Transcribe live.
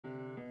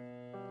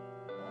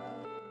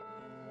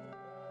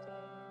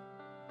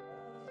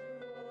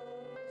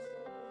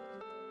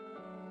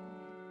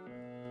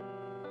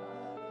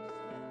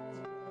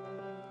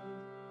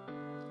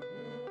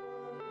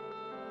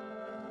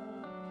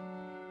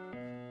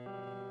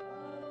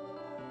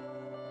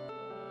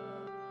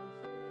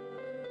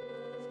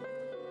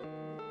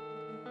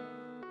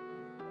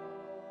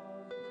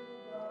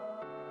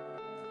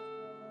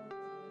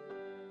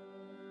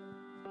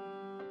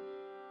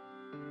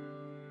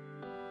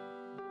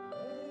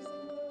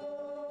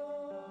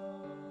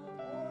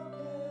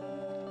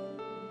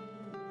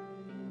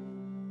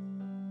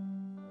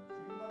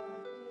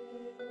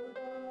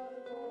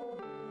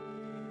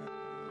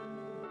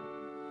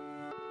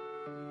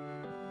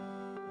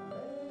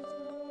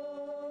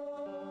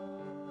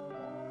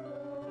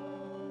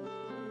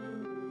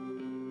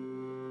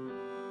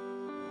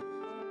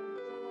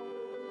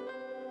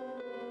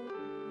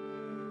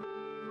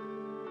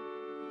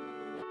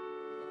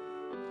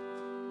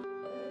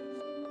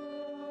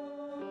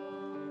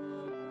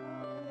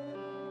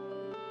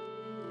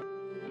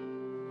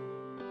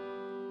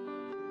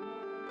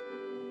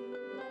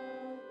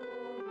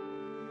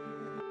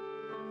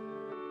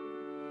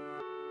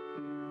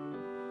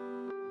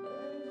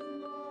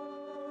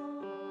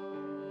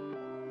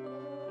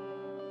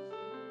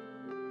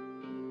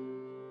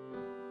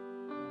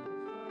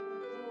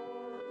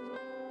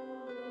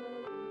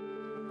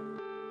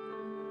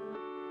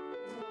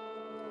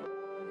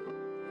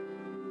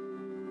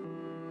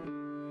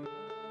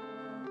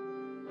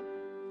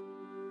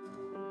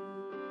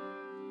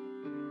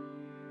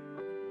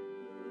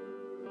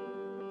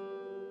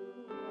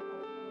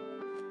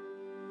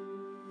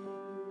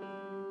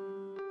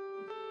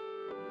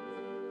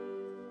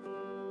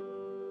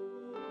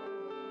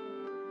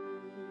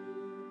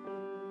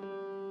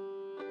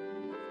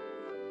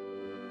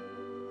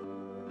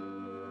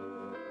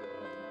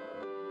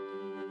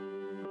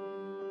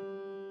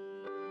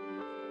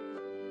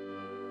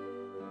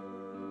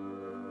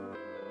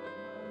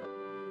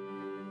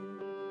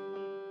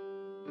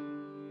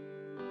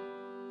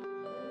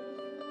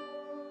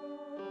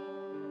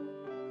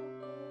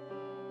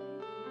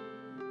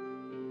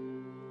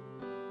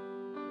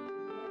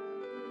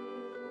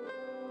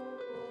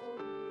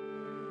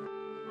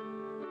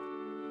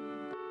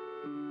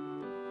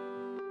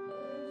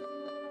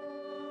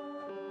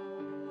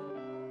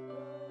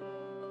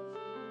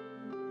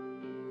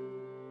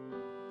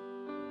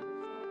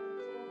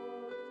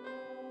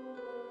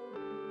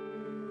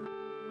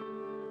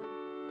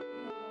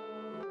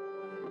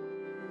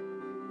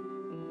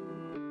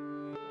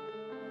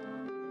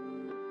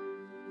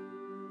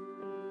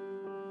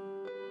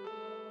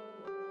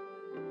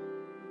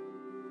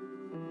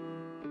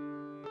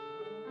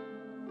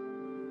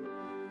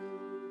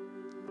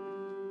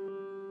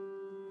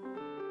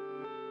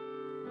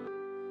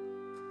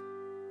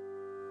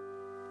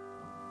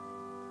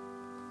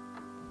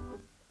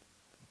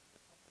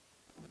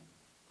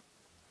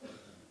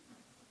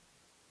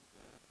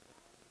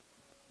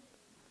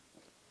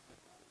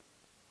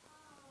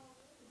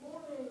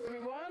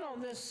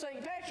was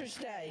St. Patrick's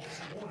Day.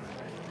 In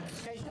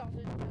case y'all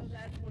didn't know,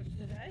 that was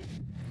today,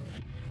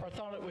 or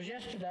thought it was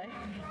yesterday.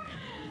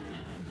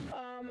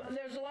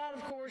 There's a lot,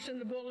 of course, in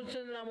the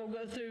bulletin, and I'm going to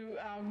go through,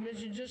 I'll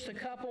mention just a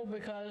couple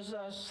because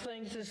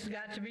things that's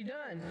got to be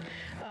done.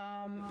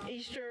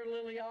 Easter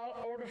lily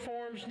order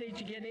forms need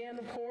to get in,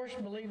 of course.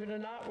 Believe it or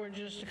not, we're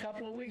just a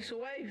couple of weeks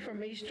away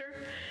from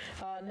Easter.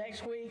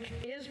 Next week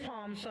is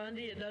Palm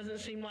Sunday. It doesn't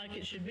seem like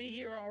it should be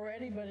here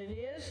already, but it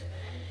is.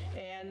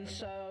 And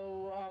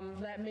so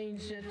that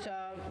means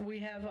that we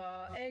have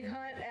an egg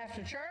hunt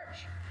after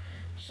church.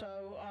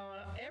 So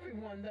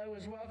everyone, though,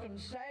 is welcome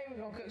to stay. We're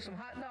going to cook some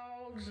hot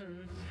dogs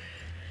and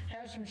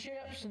have some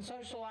chips and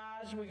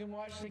socialize. We can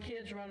watch the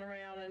kids run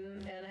around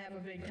and have a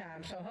big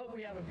time. So I hope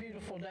we have a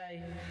beautiful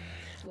day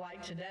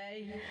like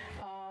today.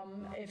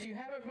 If you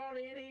haven't brought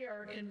any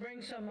or can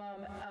bring some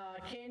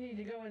candy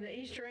to go into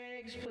Easter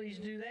eggs, please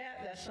do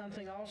that. That's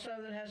something also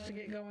that has to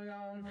get going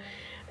on.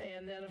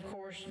 And then, of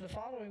course, the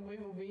following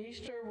week will be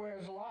Easter, where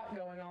there's a lot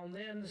going on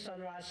then, the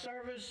sunrise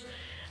service,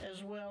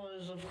 as well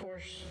as, of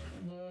course,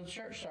 the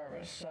church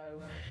service.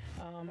 So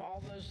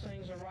all those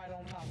things are right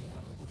on top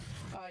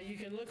of it. You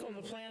can look on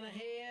the plan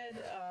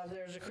ahead.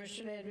 There's a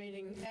Christian Ed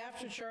meeting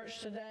after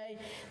church today.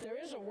 There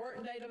is a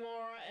work day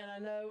tomorrow, and I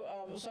know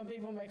some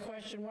people may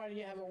question, why do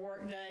you have a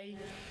work day?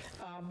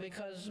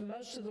 Because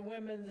most of the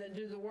women that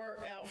do the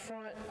work out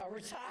front are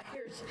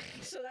retired,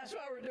 so that's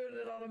why we're doing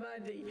it on a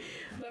Monday.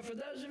 But for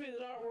those of you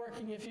that aren't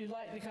working, if you'd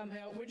like to come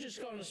help, we're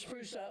just going to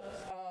spruce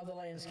up the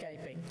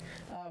landscaping.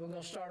 We're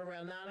going to start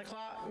around 9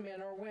 o'clock,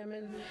 men or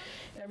women.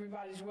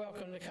 Everybody's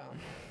welcome to come.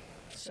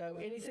 So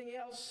anything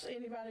else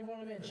anybody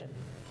want to mention?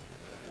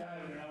 So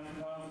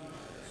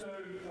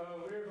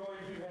we're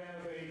going to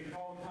have a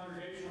fall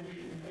congregational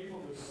meeting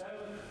April the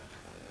 7th.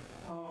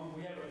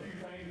 We have a few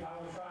things I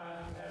will try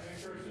to have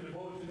inserts in the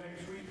bulletin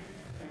next week,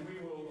 and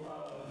we will,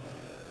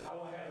 I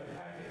will have a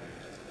packet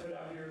put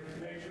out here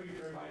next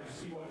week for everybody to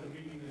see what the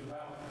meeting is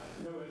about.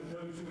 Know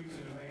 2 weeks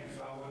in advance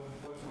about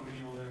what's going to be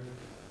on there.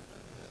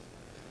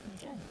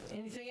 Okay.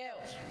 Anything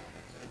else?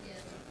 Yes.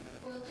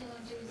 Quilting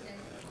on Tuesday.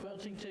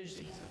 Quilting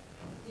Tuesday.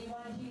 We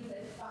want to use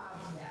at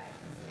 5 today.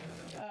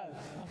 Oh,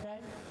 okay.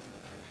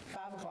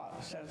 5 o'clock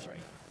instead of 3.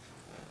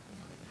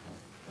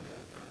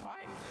 All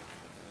right.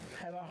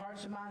 Have our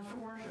hearts and minds for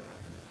worship.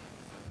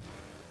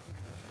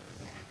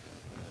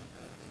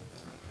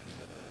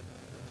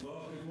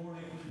 Well, good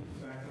morning.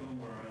 Back home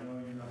where I know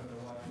you're not going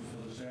to watch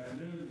until this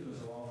afternoon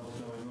because of all that's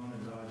going on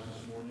in Dodge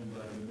this morning,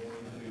 but good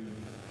morning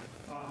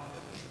to...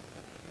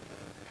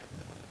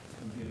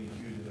 I'm getting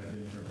cued that I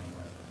didn't turn my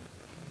mic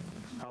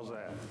on. How's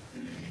that?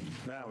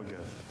 Now we go.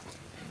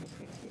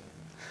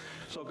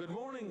 So good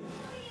morning.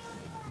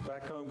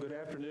 Back home, good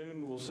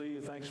afternoon. We'll see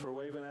you. Thanks for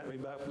waving at me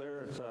back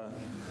there.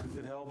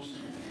 It helps.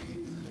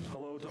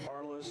 Hello to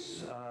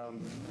Arliss.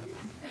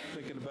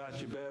 Thinking about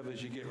you, Bev,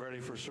 as you get ready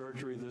for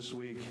surgery this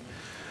week.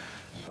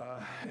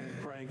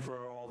 And praying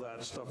for all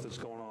that stuff that's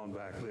going on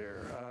back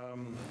there.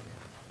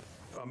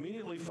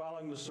 Immediately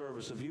following the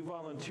service, if you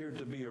volunteered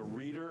to be a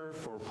reader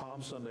for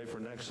Palm Sunday for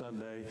next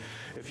Sunday,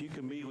 if you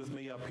can meet with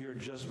me up here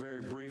just very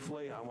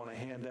briefly, I want to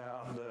hand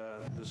out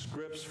the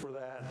scripts for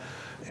that,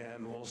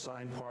 and we'll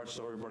sign parts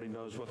so everybody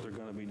knows what they're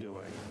going to be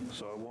doing.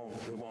 So it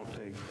won't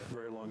take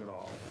very long at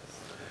all.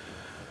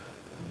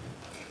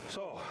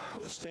 So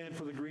let's stand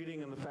for the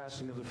greeting and the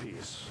passing of the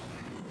peace.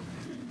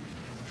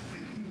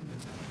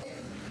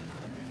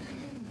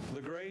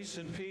 The grace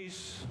and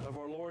peace of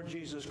our Lord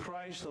Jesus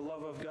Christ, the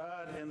love of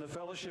God, and the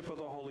fellowship of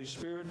the Holy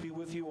Spirit be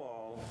with you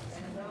all.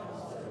 And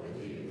also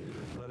with you.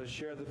 Let us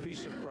share the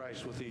peace of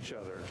Christ with each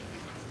other.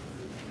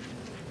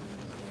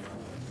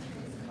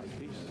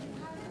 Peace.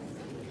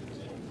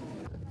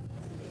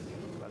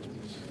 God's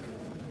peace.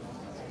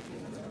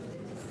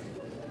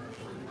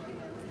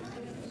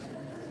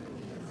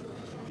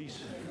 Peace.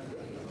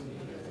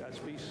 God's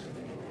peace.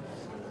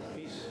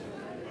 Peace.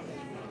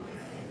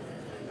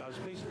 God's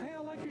peace. Hey,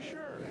 I like your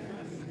shirt.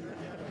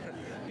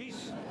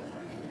 Peace.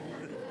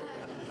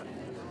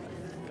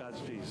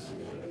 God's peace.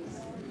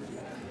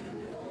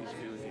 Peace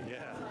be with you.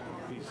 Yeah.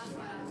 Peace.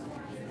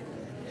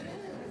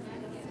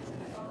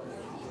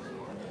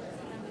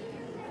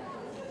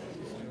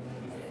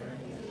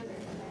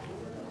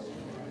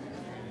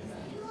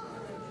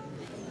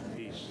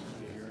 Peace. Did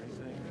you hear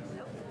anything?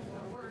 Nope.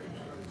 No word.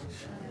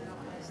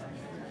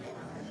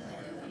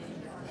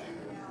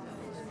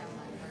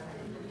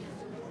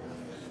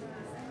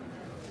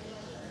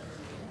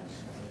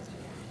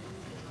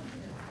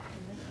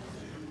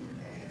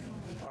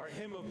 Our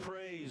hymn of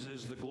praise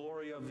is the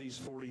glory of these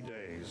 40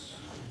 days.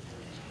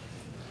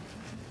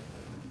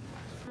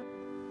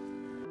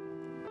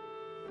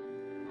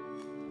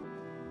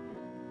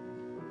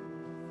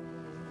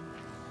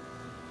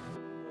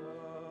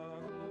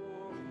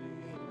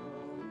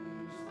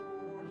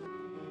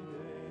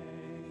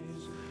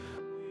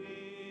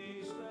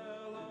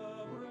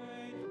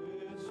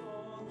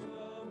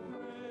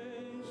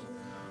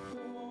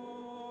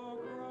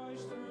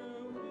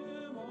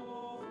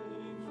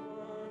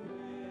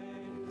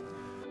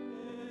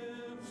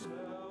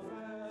 Himself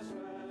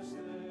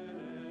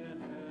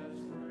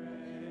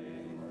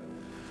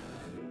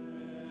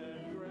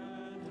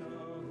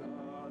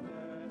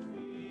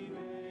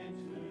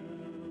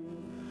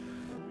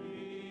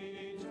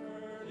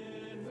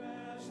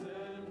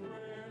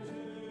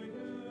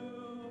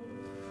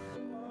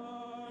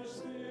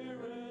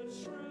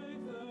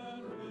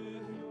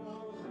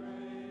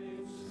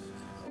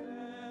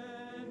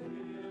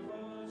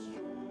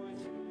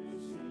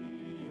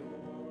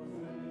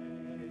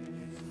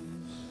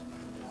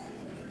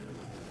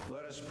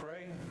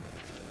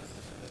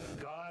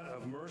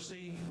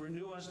mercy.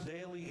 Renew us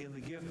daily in the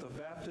gift of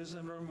baptism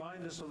and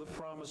remind us of the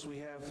promise we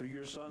have through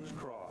your Son's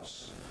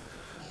cross.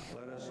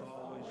 Let us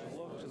always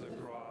look to the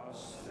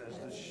cross as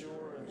the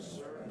sure and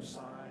certain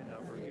sign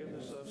of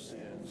forgiveness of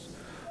sins,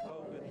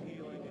 hope and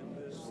healing in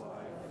this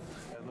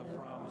life, and the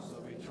promise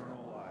of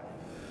eternal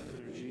life.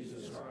 Through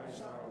Jesus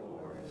Christ our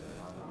Lord.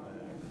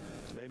 Amen.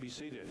 You may be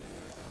seated.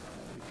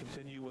 We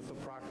continue with the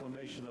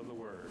proclamation of the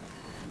word.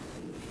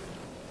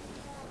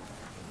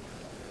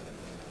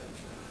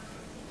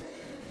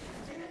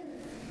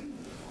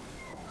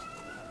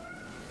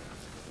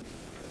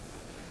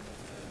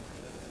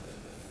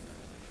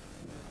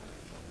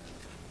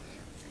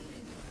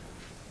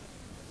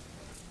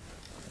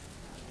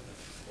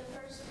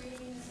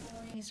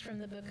 Is from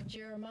the book of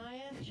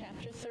Jeremiah,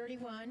 chapter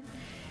 31,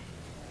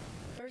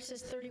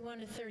 verses 31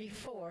 to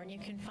 34, and you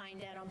can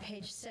find that on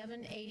page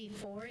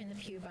 784 in the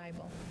Pew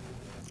Bible.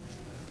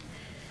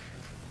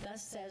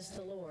 Thus says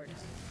the Lord,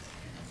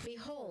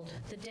 Behold,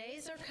 the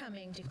days are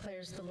coming,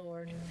 declares the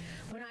Lord,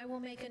 when I will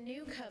make a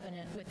new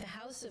covenant with the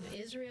house of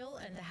Israel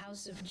and the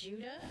house of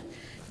Judah,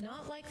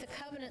 not like the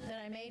covenant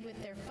that I made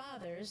with their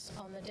fathers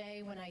on the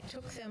day when I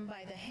took them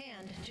by the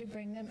hand to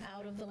bring them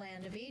out of the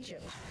land of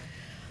Egypt.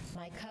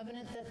 My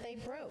covenant that they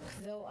broke,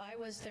 though I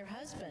was their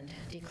husband,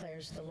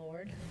 declares the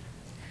Lord.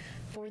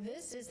 For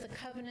this is the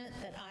covenant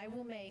that I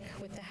will make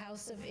with the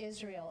house of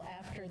Israel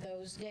after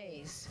those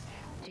days,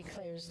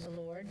 declares the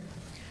Lord.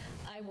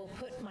 I will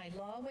put my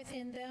law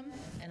within them,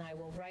 and I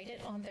will write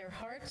it on their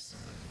hearts,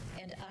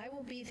 and I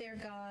will be their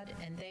God,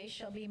 and they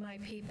shall be my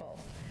people.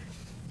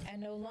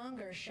 And no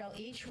longer shall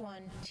each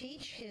one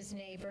teach his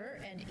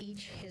neighbor and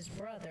each his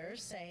brother,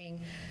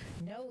 saying,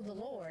 Know the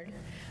Lord,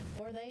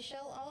 for they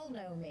shall all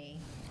know me,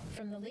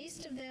 from the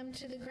least of them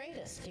to the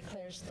greatest,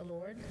 declares the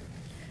Lord.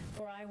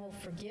 For I will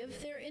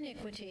forgive their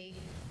iniquity,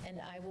 and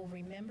I will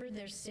remember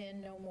their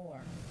sin no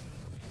more.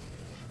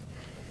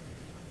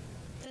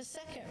 The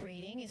second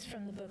reading is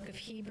from the book of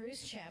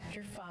Hebrews,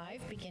 chapter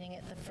 5, beginning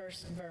at the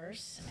first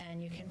verse,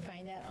 and you can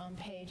find that on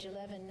page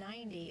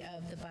 1190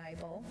 of the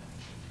Bible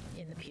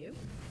in the pew.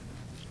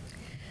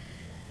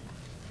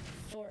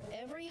 For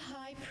every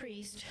high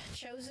priest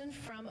chosen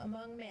from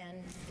among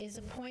men is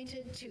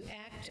appointed to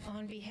act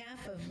on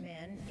behalf of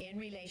men in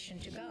relation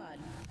to God,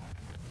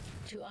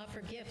 to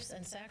offer gifts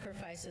and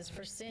sacrifices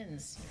for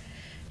sins.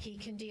 He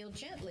can deal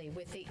gently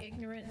with the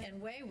ignorant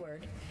and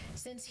wayward,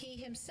 since he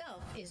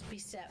himself is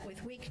beset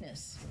with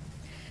weakness.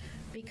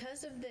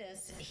 Because of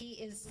this, he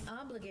is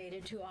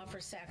obligated to offer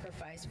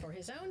sacrifice for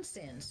his own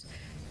sins,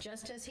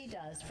 just as he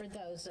does for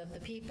those of the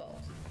people.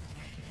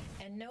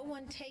 And no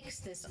one takes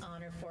this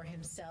honor for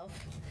himself,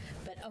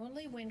 but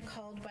only when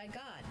called by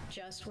God,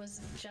 just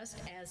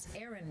as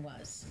Aaron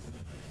was.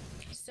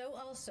 So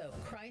also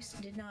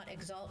Christ did not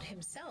exalt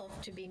himself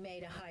to be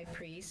made a high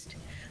priest,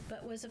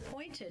 but was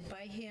appointed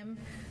by him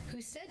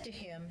who said to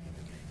him,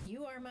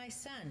 You are my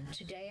son,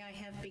 today I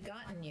have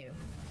begotten you.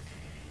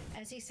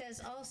 As he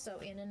says also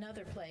in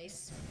another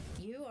place,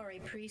 You are a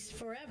priest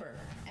forever,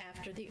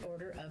 after the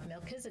order of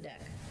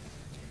Melchizedek.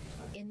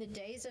 In the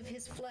days of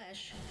his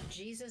flesh,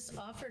 Jesus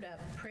offered up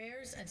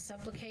prayers and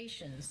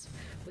supplications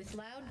with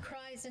loud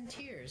cries and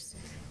tears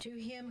to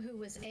him who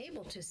was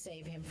able to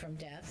save him from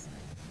death,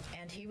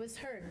 and he was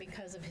heard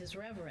because of his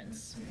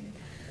reverence.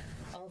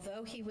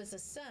 Although he was a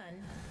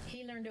son,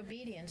 he learned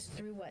obedience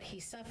through what he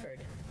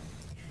suffered.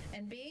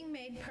 And being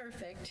made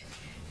perfect,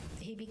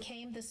 he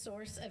became the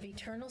source of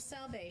eternal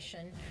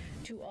salvation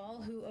to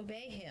all who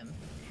obey him,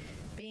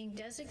 being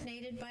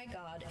designated by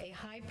God a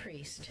high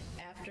priest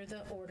after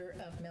the order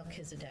of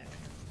Melchizedek.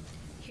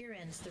 Here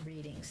ends the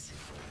readings.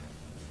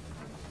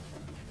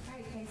 All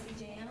right,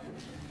 Casey Jan.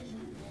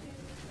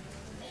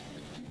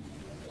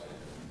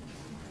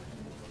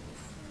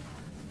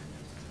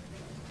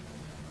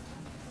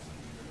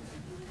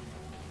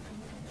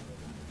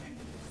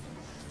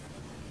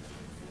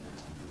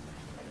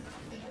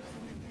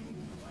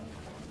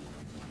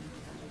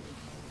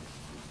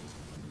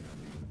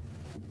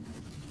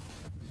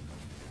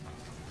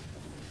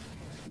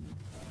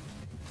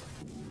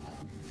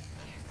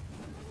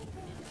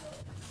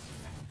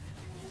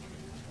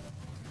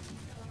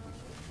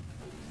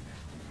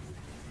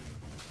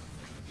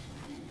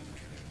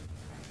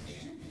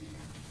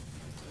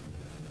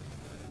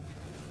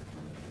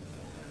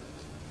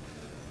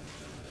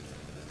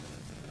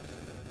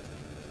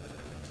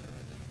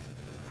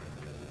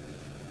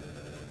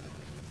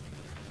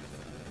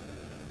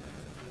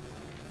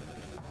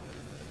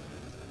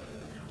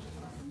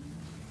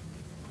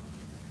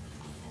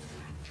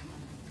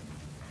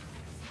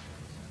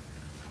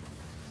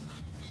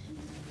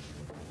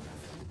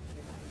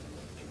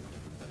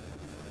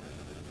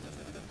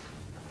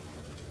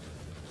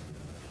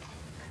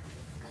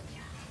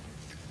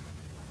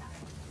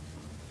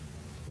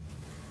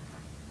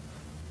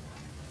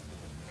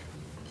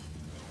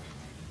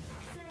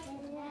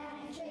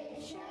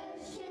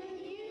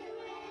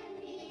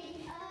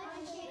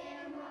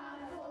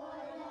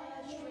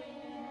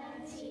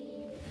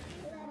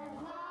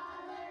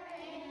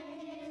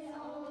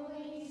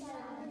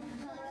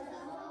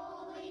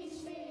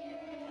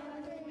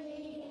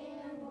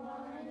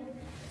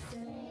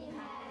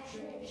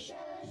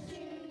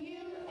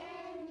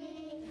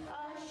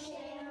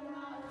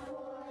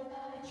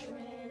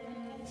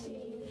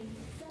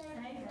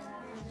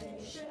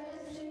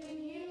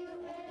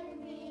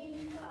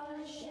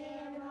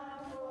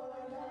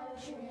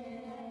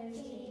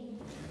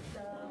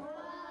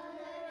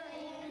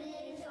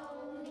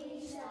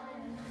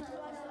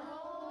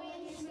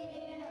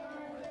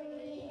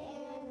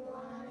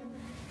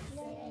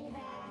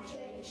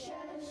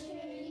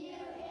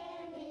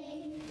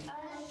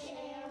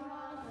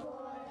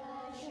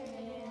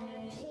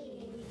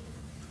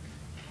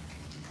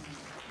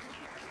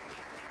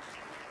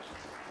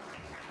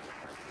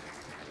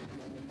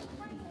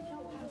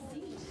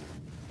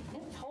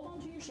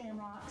 your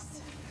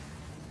shamrocks.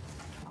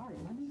 All right,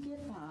 let me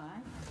get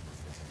by.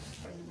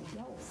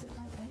 Y'all sit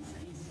right there.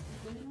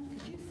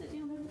 Could you sit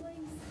down there,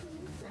 please?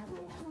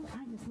 All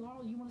right, Miss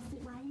Laurel, you want to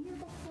sit right here?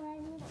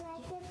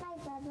 Sit by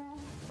Bubba.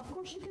 Of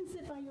course you can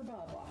sit by your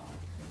Bubba.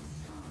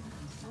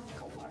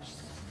 Of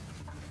course.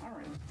 All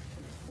right.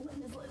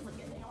 Let's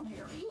get down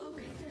here.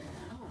 Okay.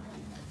 All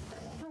right.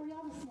 How are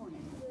y'all this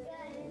morning?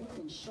 Good.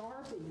 Looking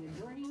sharp and your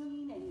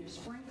green and your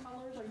spring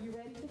colors. Are you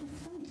ready for the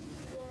sun?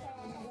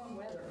 Good. Warm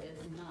weather is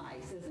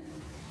nice, isn't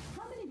it?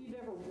 How many of you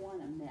have ever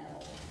won a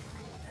medal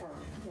or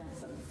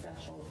some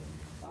special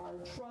or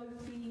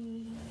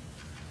trophy?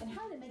 And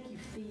how did it make you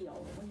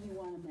feel when you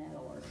won a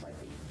medal or a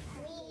trophy?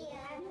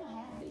 I'm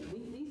happy.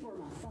 These were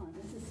my son.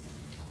 This is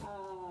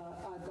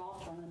a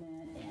golf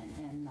tournament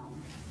and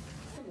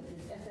some of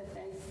his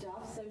FFA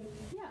stuff. So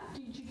yeah,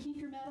 did you keep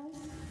your medals?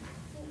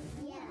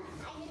 Yeah,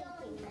 I did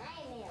only 9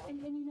 medals. And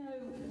you know,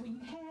 when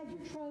you have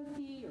your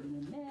trophy or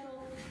your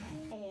medal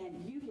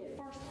and you get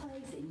first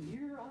place and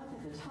you're up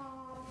at the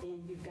top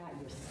and you've got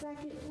your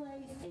second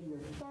place and your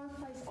third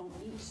place on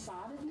each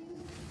side of you,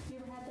 you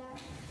ever had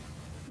that?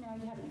 No,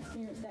 you haven't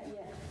experienced that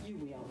yet. You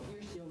will.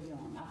 You're still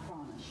young. I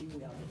promise you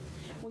will.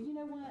 Well, you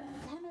know what?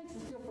 That makes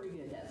us feel pretty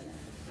good, doesn't it?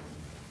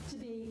 To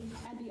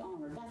be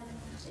honored.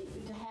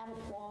 To have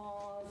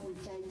applause and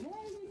say,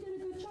 yay, you did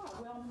a good job.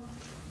 Well,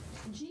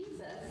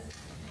 Jesus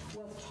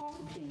was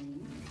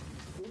talking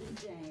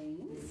with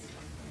James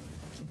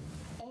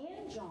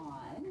and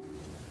John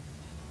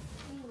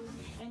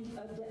and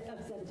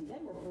of Zebedee. They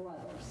were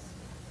brothers.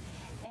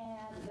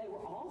 And they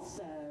were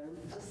also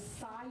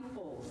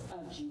disciples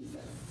of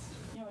Jesus.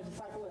 You know what a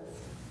disciple is?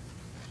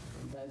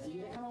 Those of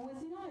you that come on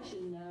Wednesday night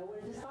should know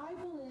what a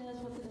disciple is.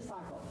 What's a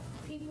disciple?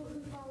 People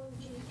who follow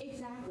Jesus.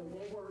 Exactly.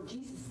 They were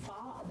Jesus'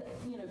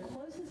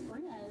 closest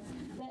friends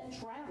that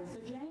traveled. So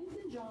James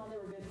and John, they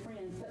were good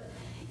friends. But,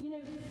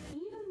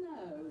 even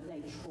though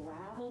they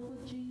traveled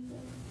with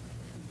Jesus,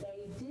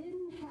 they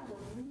didn't have a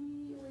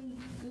really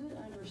good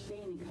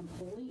understanding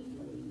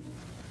completely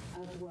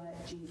of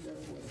what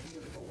Jesus was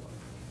here for.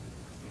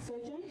 So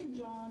James and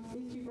John,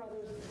 these two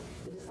brothers,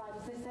 the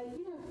disciples, they say,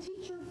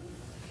 teacher,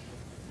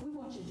 we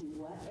want you to do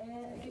what?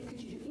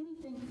 Could you do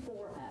anything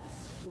for us,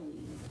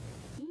 please?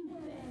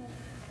 Anything.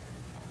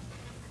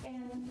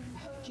 And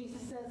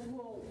Jesus says,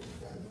 well,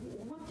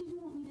 what do you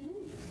want me to do?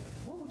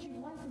 What would you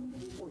like for me to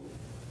do for you?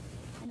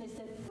 And they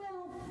said,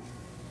 well,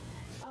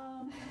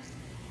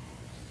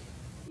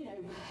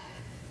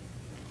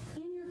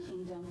 in your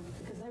kingdom,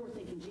 because they were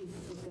thinking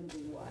Jesus was going to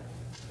be what?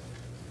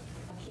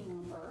 A king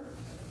on earth,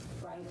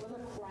 right? With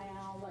a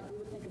crown, like we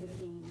would think of a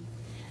king.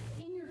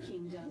 In your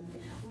kingdom,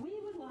 we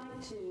would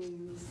like to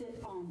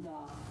sit on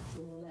the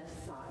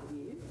left side of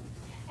you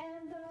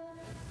and the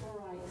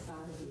right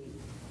side of you.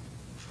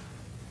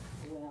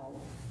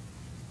 Well,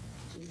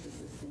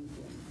 Jesus is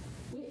thinking,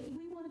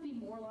 we want to be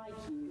more like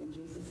you. And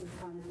Jesus is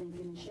kind of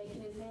thinking and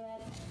shaking his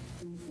head.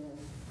 And he says,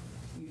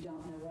 you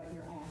don't know what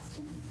you're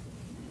asking.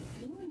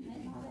 You know what he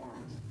meant by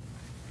that?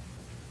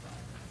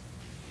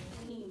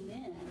 He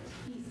meant,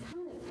 he's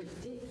kind of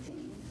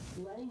predicting,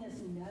 letting us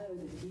know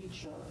the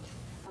future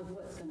of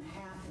what's going to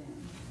happen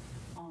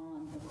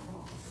on the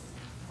cross,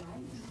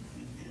 right?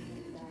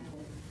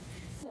 Exactly.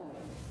 So,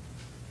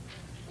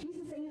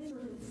 Jesus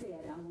answered and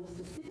said, I will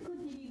specifically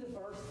give you the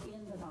verse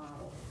in the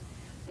Bible,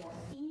 for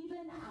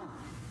even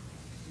I,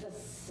 the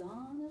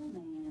Son of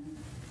Man,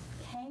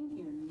 came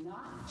here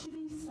not to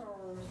be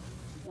served,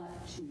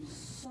 but to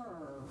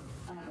serve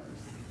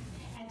others,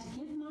 and to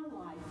give my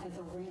life as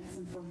a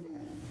ransom for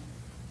many.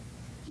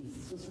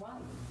 Jesus was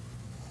right.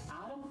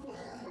 I don't think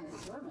being a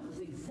servant was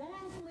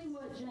exactly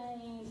what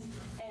James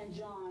and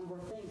John were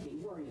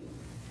thinking, were you?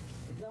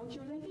 Is that what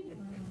you were thinking?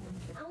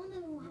 I want to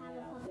know how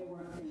No, they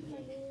weren't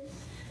thinking.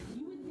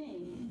 You would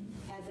think,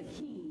 as a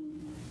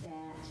king,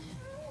 that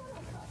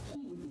he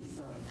would be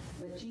served.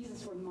 But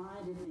Jesus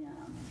reminded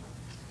them,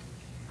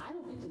 I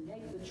don't get to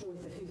make the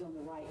choice of who's on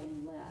the right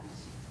and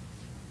left.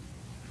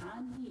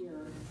 I'm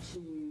here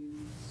to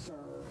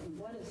serve. And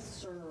what does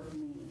serve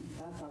mean?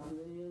 That's a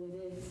really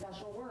big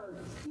special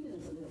word. Even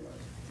as a little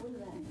word. What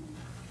does that mean?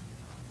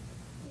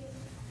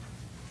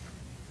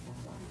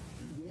 That's right.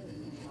 Give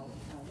and help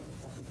others.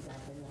 That's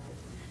exactly right.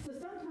 So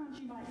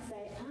sometimes you might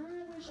say,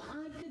 I wish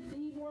I could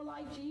be more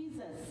like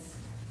Jesus.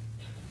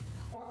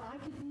 Or I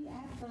could be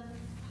at the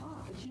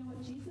top. But you know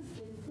what? Jesus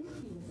didn't think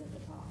he was at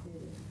the top, did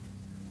he?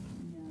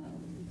 No,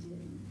 he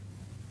didn't.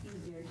 He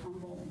was very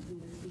humble and he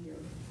was here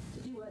to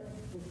do what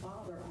his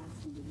Father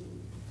asked him to do.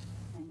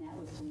 And that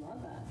was to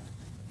love us,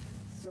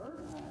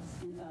 serve us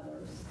and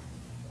others,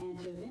 and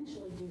to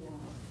eventually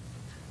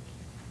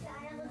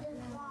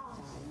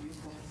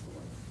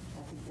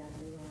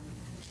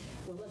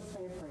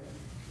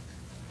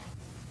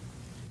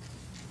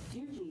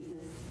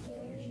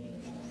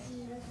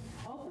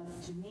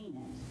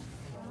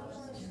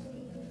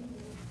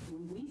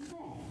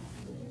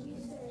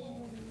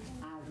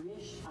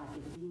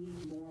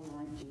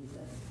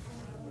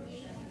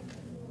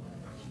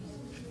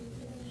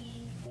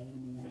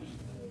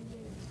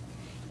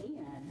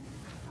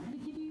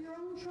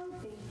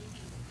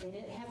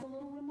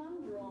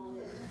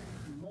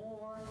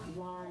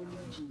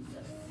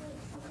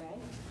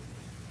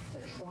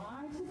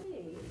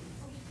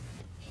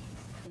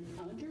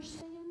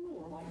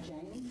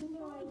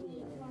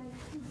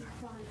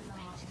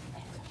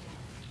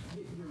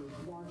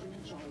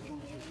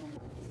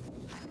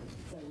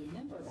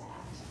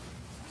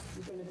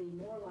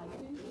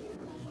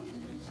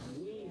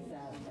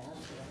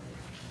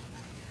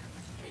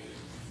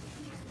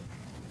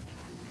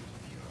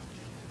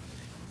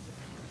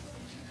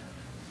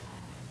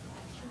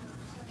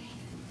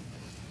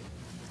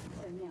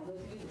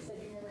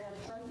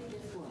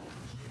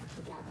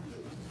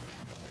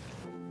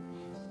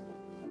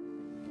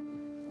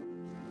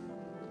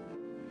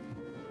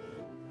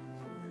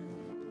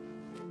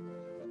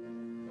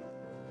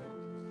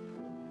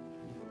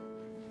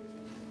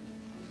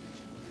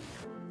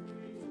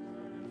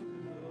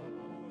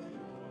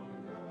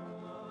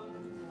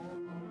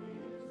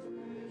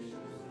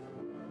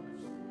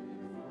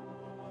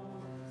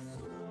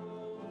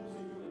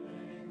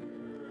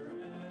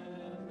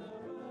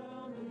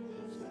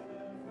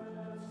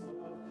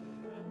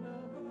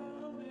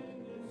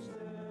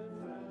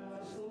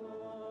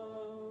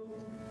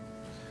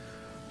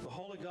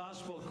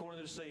Gospel according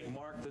to St.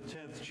 Mark, the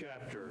 10th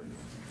chapter.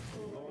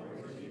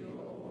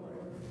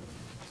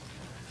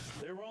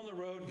 They were on the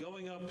road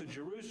going up to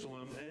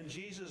Jerusalem, and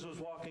Jesus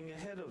was walking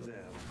ahead of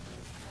them.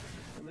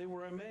 And they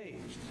were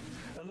amazed,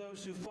 and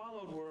those who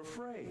followed were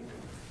afraid.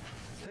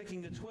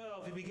 Taking the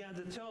 12, he began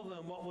to tell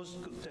them what was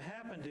to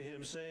happen to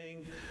him,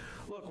 saying,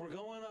 "Look, we're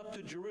going up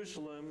to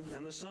Jerusalem,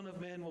 and the Son of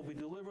Man will be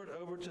delivered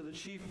over to the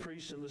chief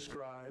priests and the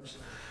scribes,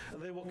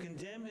 and they will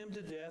condemn him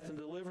to death and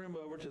deliver him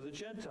over to the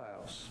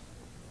Gentiles.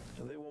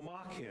 And they will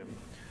mock him,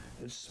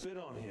 and spit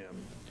on him,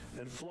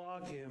 and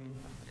flog him,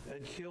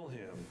 and kill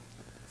him.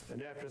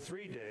 And after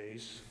 3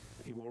 days,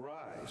 he will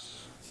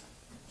rise."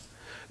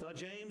 Now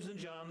James and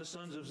John, the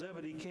sons of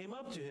Zebedee, came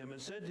up to him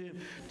and said to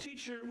him,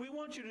 "Teacher, we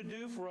want you to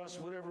do for us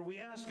whatever we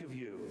ask of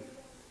you."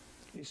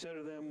 He said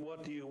to them,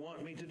 "What do you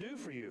want me to do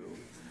for you?"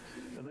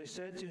 And they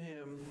said to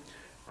him,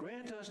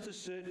 "Grant us to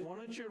sit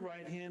one at your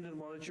right hand and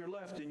one at your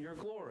left in your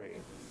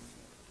glory."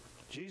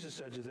 Jesus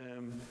said to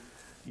them,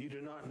 "You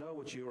do not know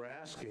what you are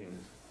asking.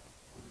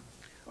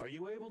 Are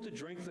you able to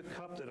drink the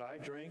cup that I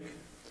drink,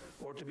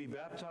 or to be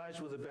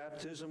baptized with the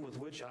baptism with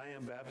which I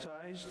am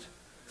baptized?"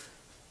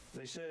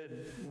 They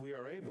said, "We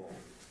are able."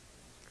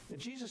 And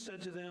Jesus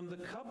said to them, "The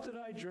cup that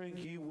I drink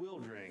you will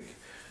drink,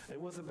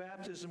 and with the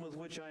baptism with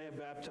which I am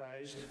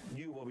baptized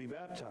you will be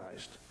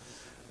baptized.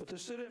 But to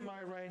sit at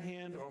my right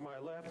hand or my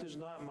left is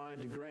not mine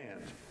to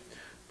grant,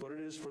 but it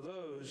is for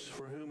those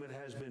for whom it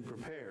has been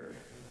prepared."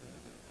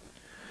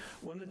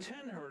 When the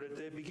 10 heard it,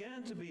 they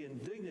began to be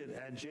indignant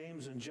at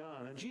James and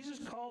John. And Jesus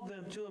called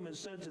them to him and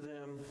said to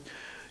them,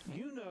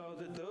 "You know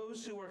that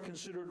those who are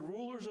considered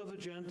rulers of the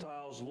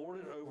Gentiles lord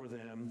it over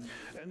them,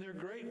 and their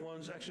great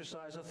ones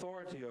exercise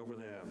authority over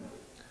them.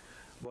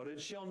 But it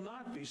shall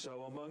not be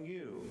so among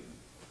you.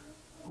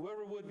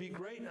 Whoever would be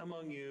great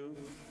among you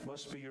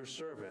must be your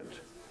servant,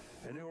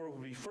 and whoever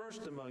would be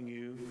first among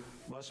you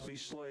must be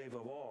slave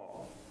of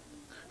all.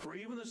 For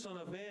even the Son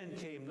of Man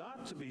came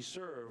not to be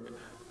served,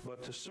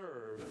 but to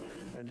serve,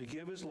 and to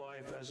give his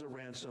life as a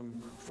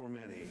ransom for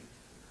many."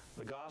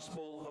 The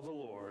Gospel of the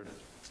Lord.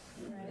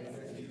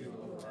 Praise to you,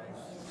 Lord.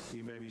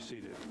 You may be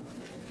seated.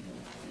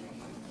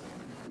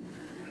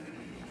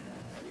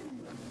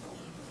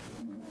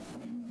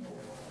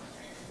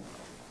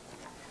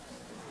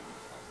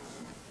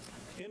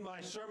 In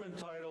my sermon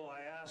title,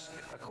 I ask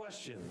a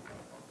question.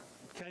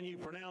 Can you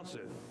pronounce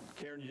it?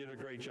 Karen, you did a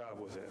great job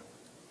with it.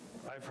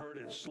 I've heard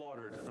it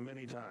slaughtered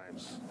many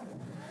times.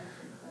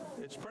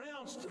 It's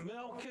pronounced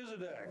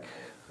Melchizedek.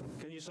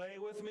 Can you say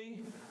it with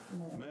me?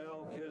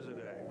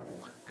 Melchizedek.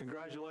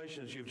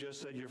 Congratulations, you've just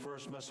said your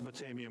first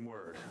Mesopotamian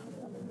word.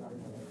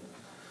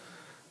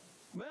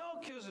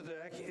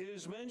 Melchizedek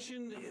is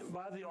mentioned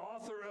by the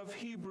author of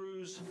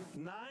Hebrews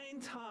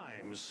 9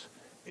 times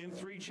in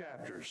 3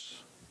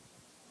 chapters.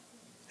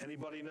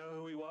 Anybody know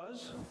who he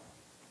was?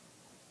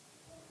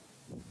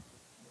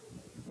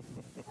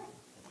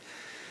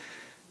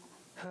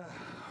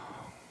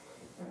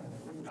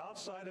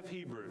 Outside of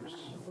Hebrews.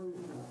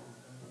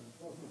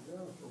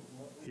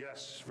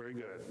 Yes, very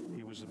good.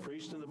 He was the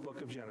priest in the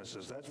book of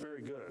Genesis. That's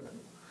very good.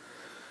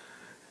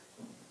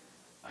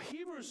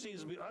 Hebrews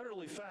seems to be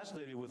utterly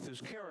fascinated with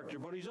this character,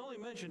 but he's only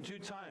mentioned 2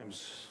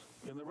 times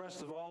in the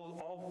rest of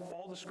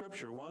all the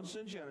scripture. Once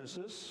in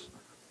Genesis,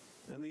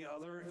 and the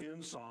other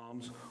in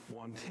Psalms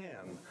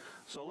 110.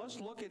 So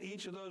let's look at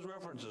each of those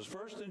references.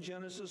 First in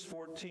Genesis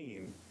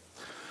 14.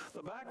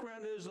 The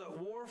background is that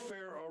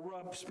warfare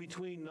erupts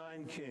between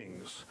 9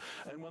 kings.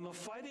 And when the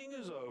fighting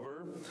is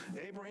over,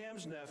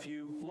 Abraham's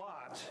nephew,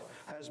 Lot,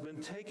 has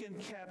been taken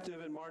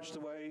captive and marched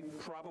away,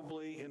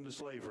 probably into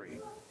slavery.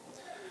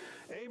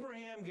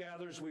 Abraham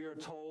gathers, we are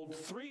told,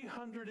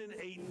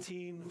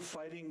 318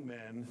 fighting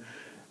men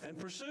and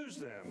pursues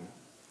them,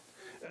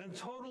 and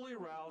totally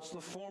routs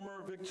the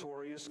former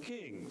victorious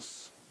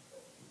kings,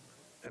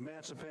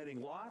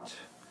 emancipating Lot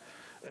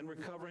and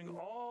recovering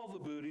all the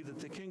booty that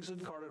the kings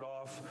had carted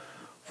off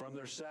from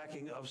their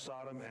sacking of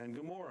Sodom and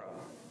Gomorrah.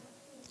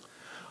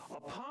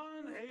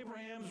 Upon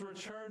Abraham's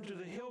return to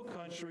the hill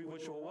country,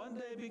 which will one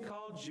day be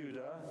called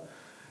Judah,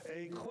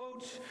 a,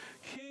 quote,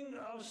 king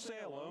of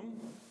Salem,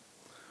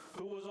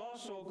 who was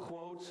also,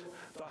 quote,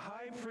 the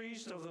high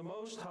priest of the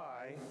Most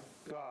High,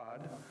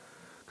 God,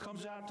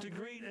 comes out to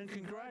greet and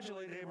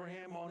congratulate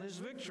Abraham on his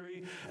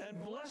victory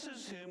and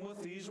blesses him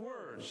with these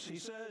words. He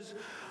says,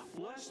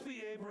 "Blessed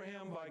be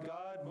Abraham by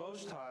God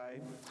Most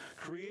High,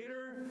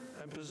 creator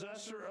and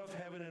possessor of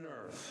heaven and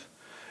earth.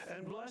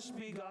 And blessed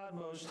be God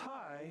Most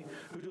High,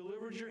 who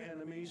delivered your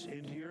enemies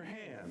into your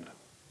hand."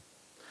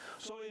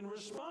 So in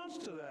response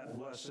to that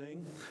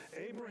blessing,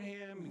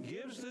 Abraham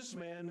gives this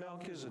man,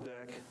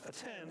 Melchizedek, a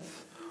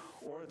tenth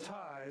or a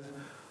tithe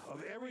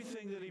of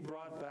everything that he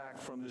brought back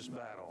from this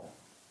battle.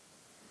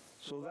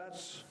 So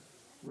that's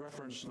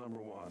reference number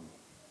 1.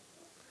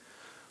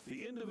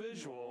 The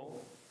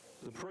individual,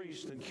 the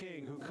priest and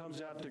king who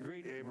comes out to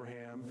greet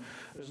Abraham,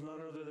 is none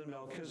other than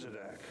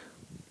Melchizedek.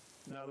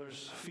 Now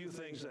there's a few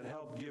things that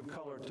help give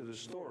color to the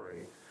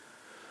story.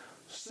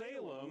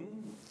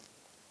 Salem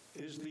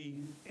is the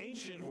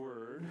ancient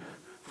word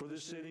for the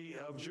city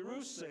of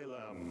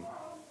Jerusalem.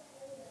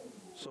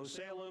 So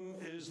Salem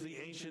is the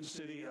ancient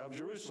city of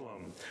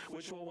Jerusalem,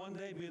 which will one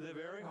day be the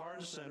very heart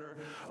and center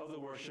of the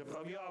worship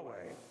of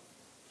Yahweh.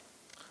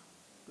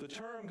 The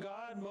term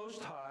God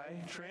Most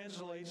High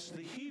translates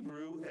the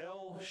Hebrew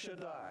El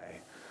Shaddai.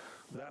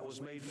 That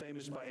was made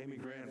famous by Amy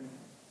Grant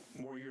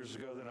more years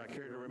ago than I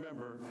care to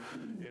remember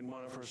in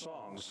one of her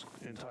songs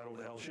entitled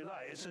El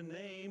Shaddai. It's a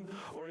name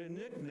or a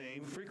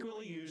nickname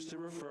frequently used to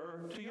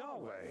refer to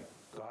Yahweh,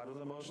 God of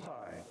the Most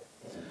High.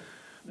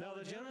 Now,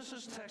 the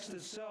Genesis text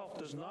itself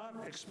does not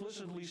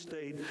explicitly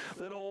state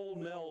that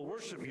old Mel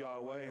worshiped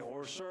Yahweh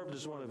or served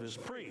as one of his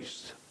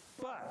priests,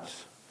 but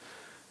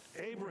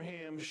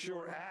Abraham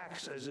sure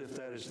acts as if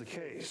that is the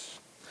case.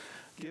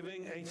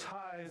 Giving a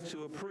tithe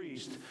to a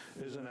priest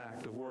is an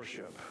act of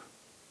worship.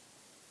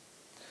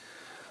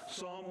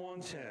 Psalm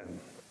 110.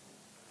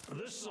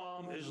 This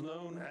psalm is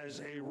known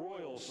as a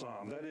royal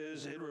psalm. That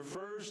is, it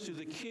refers to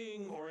the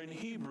king, or in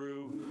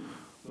Hebrew,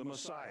 the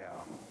Messiah.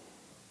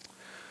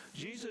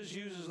 Jesus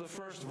uses the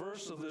first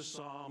verse of this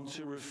psalm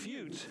to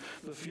refute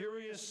the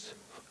furious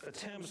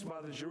attempts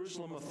by the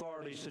Jerusalem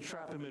authorities to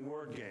trap him in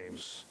word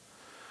games.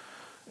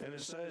 And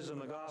it says in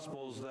the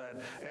Gospels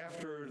that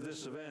after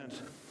this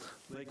event,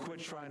 they quit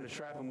trying to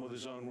trap him with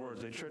his own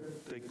words.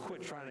 They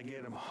quit trying to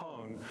get him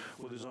hung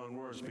with his own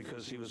words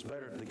because he was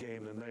better at the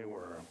game than they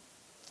were.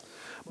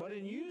 But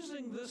in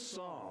using this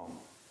psalm,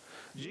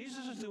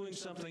 Jesus is doing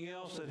something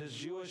else that his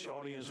Jewish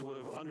audience would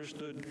have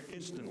understood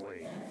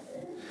instantly.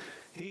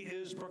 He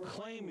is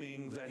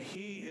proclaiming that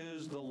he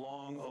is the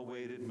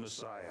long-awaited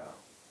Messiah,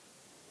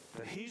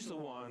 that he's the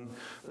one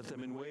that they've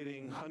been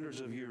waiting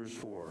hundreds of years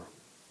for.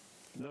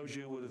 No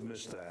Jew would have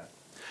missed that.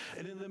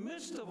 And in the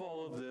midst of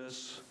all of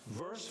this,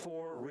 verse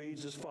 4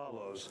 reads as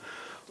follows: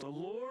 "The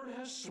Lord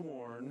has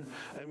sworn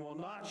and will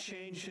not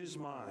change his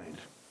mind.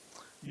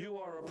 You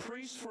are a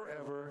priest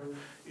forever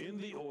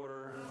in the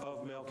order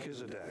of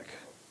Melchizedek."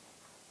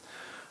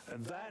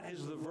 And that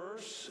is the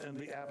verse and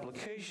the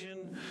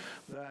application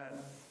that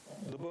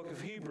the book of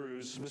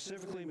Hebrews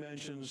specifically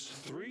mentions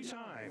 3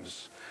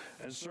 times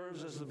and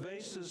serves as the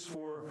basis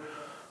for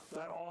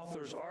that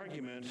author's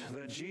argument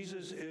that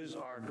Jesus is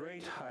our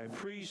great high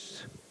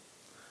priest,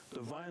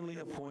 divinely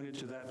appointed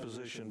to that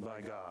position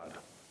by God.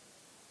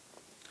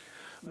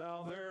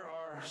 Now, there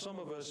are some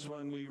of us,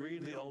 when we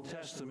read the Old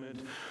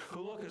Testament,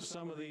 who look at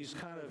some of these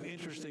kind of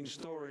interesting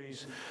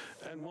stories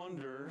and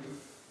wonder,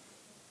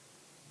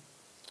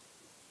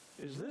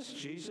 is this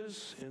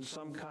Jesus in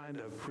some kind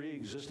of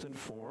pre-existent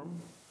form?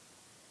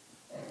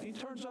 He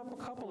turns up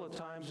a couple of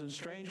times in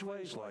strange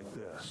ways like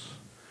this.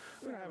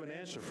 We don't have an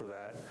answer for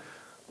that,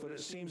 but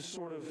it seems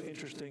sort of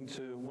interesting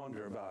to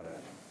wonder about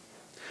it.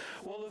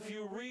 Well, if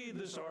you read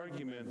this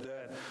argument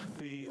that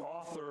the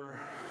author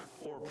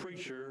or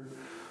preacher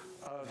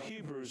of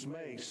Hebrews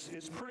makes,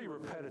 it's pretty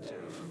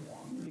repetitive.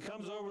 He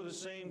comes over the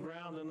same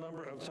ground a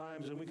number of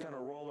times and we kind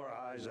of roll our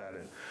eyes at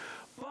it.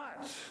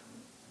 But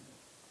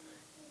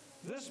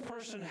this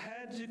person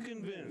had to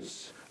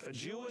convince a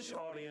Jewish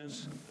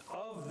audience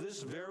of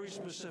this very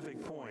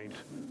specific point,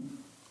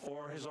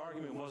 or his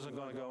argument wasn't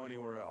going to go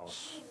anywhere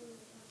else.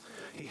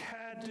 He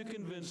had to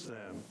convince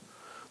them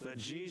that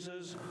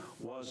Jesus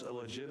was a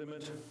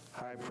legitimate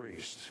high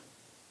priest.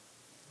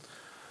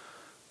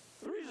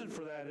 The reason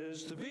for that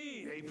is, to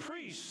be a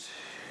priest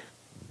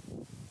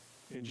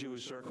in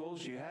Jewish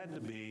circles, you had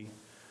to be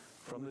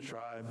from the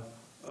tribe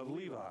of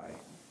Levi.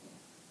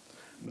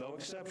 No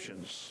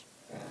exceptions.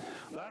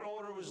 That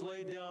order was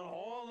laid down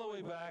all the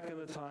way back in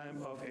the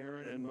time of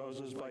Aaron and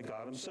Moses by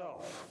God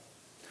himself.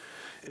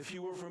 If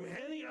you were from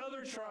any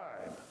other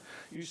tribe,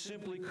 you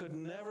simply could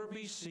never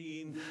be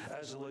seen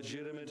as a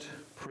legitimate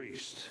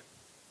priest,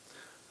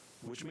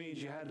 which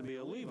means you had to be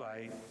a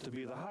Levite to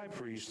be the high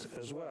priest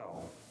as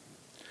well.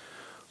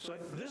 So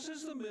this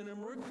is the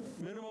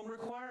minimum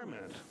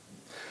requirement.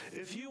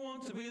 If you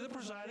want to be the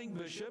presiding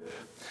bishop,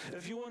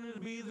 if you wanted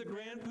to be the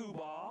grand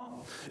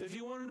poobah, if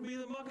you wanted to be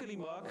the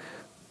muckety-muck,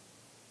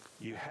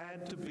 you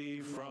had to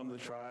be from the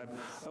tribe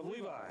of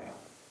Levi.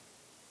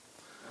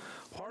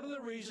 Part of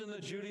the reason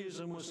that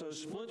Judaism was so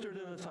splintered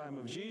in the time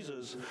of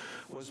Jesus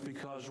was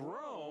because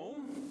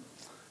Rome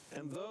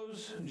and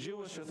those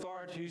Jewish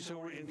authorities who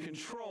were in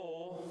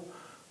control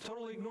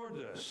totally ignored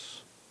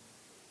this.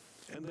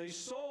 And they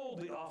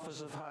sold the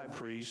office of high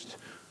priest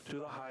to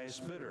the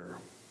highest bidder.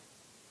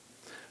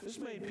 This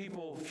made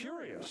people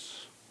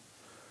furious.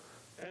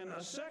 And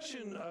a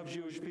section of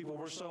Jewish people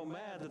were so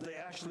mad that they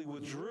actually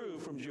withdrew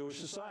from Jewish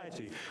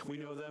society. We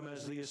know them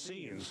as the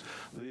Essenes,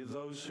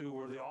 those who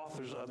were the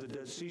authors of the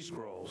Dead Sea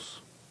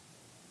Scrolls.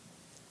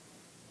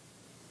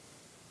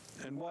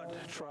 And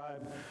what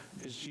tribe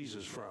is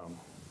Jesus from?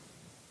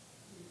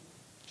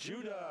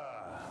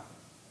 Judah.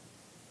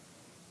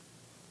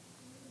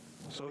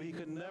 So he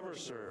could never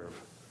serve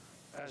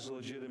as a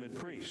legitimate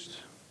priest,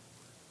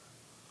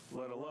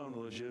 let alone a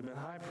legitimate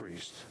high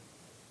priest,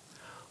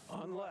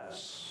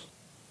 unless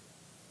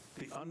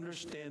the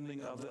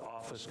understanding of the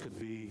office could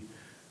be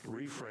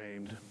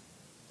reframed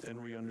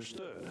and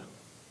re-understood,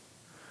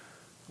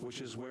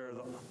 which is where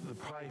the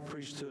high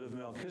priesthood of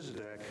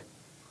Melchizedek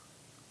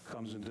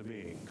comes into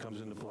being, comes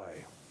into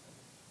play.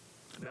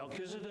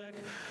 Melchizedek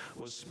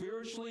was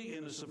spiritually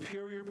in a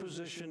superior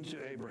position to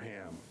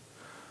Abraham.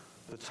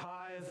 The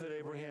tithe that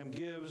Abraham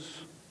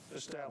gives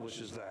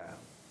establishes that.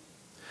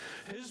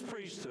 His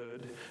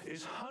priesthood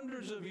is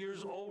hundreds of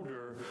years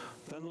older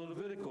than the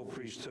Levitical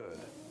priesthood.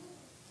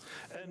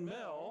 And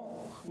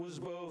Mel was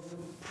both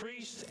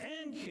priest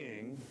and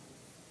king,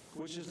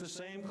 which is the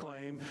same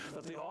claim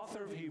that the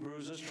author of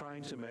Hebrews is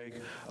trying to make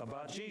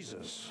about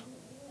Jesus.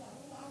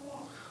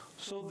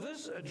 So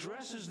this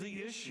addresses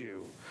the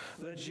issue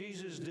that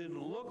Jesus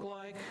didn't look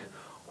like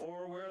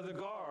or wear the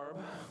garb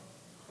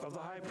of the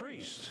high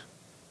priest.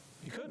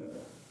 He couldn't.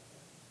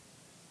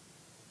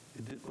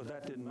 But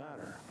that didn't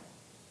matter.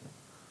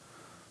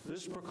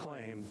 This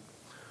proclaimed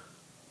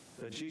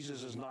that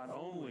Jesus is not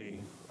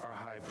only our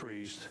high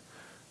priest,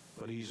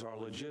 but he's our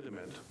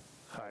legitimate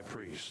high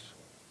priest.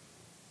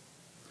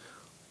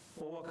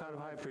 Well, what kind of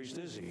high priest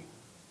is he?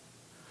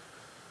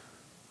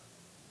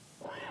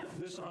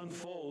 This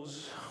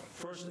unfolds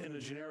first in a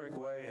generic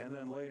way, and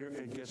then later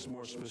it gets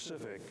more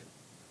specific.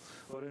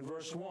 But in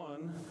verse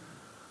 1,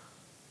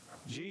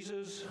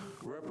 Jesus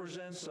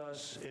represents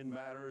us in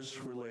matters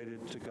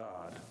related to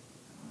God.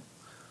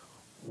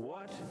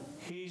 What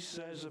he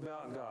says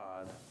about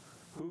God,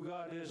 who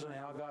God is and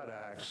how God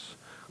acts,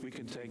 we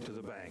can take to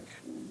the bank.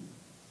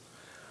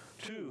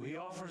 2, he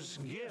offers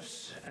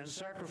gifts and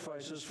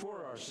sacrifices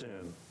for our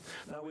sin.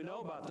 Now we know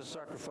about the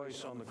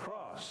sacrifice on the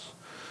cross,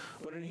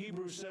 but in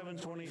Hebrews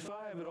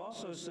 7:25 it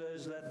also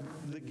says that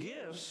the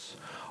gifts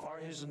are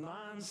his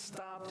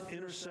non-stop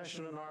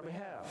intercession on our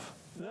behalf.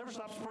 He never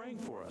stops praying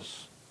for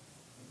us.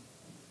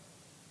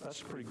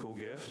 That's a pretty cool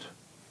gift.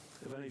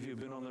 If any of you have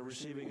been on the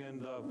receiving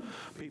end of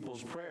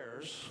people's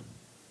prayers,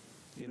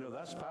 you know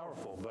that's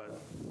powerful, but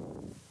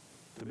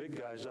the big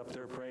guy's up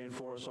there praying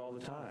for us all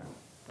the time.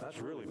 That's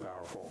really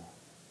powerful.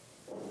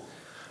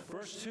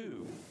 Verse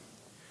 2,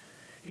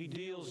 he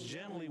deals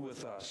gently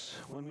with us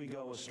when we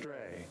go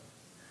astray,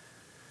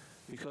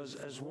 because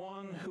as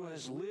one who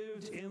has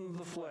lived in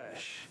the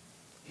flesh,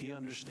 he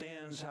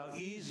understands how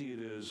easy it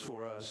is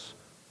for us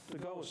to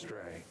go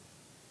astray.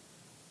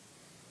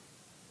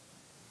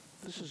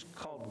 This is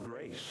called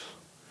grace,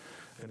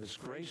 and it's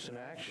grace in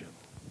action.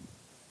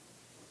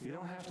 You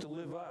don't have to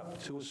live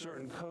up to a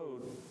certain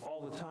code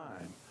all the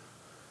time.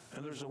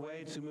 And there's a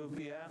way to move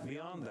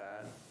beyond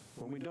that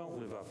when we don't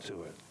live up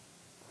to it.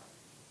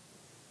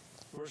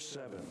 Verse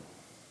 7.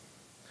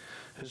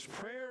 His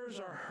prayers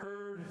are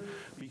heard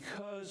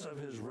because of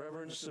his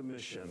reverent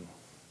submission.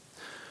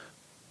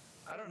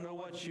 I don't know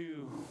what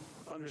you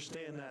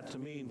understand that to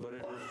mean, but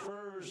it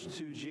refers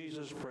to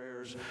Jesus'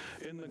 prayers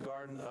in the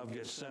Garden of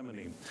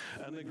Gethsemane.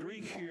 And the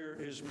Greek here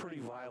is pretty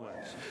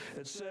violent.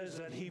 It says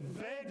that he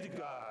begged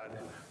God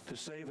to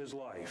save his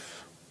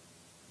life.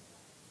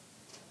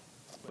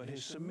 But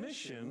his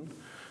submission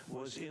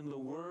was in the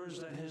words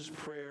that his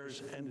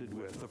prayers ended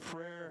with, the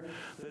prayer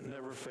that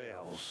never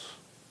fails.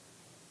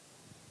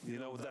 You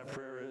know what that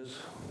prayer is?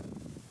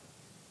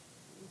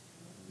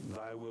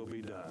 Thy will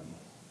be done.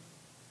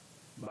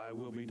 Thy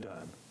will be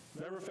done.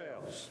 Never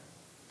fails.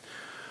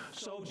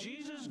 So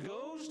Jesus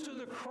goes to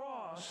the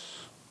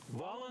cross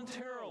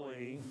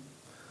voluntarily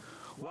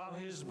while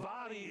his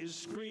body is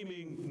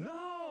screaming,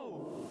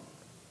 no!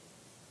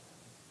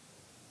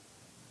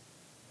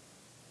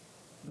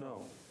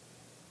 No.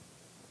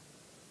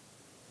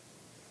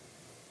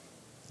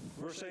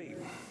 Verse 8.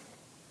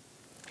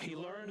 He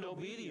learned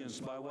obedience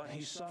by what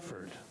he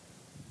suffered.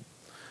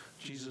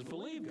 Jesus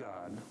believed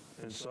God,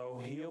 and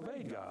so he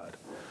obeyed God.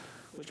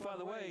 Which, by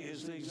the way,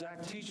 is the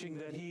exact teaching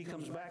that he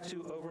comes back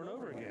to over and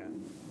over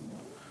again.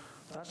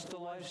 That's the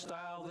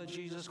lifestyle that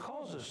Jesus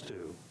calls us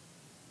to,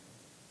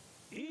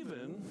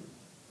 even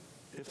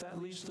if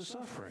that leads to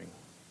suffering.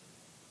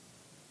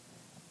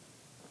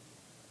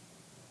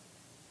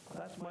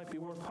 That might be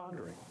worth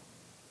pondering.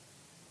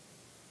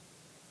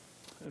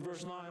 In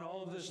verse 9,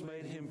 all of this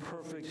made him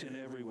perfect in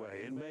every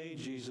way. It made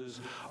Jesus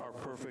our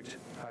perfect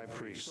high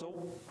priest. So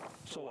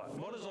what?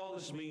 What does all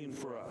this mean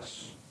for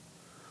us?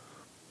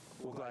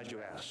 Well, glad you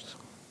asked.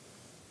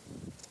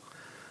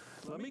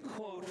 Let me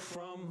quote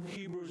from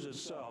Hebrews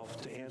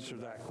itself to answer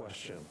that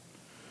question.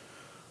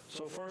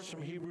 So first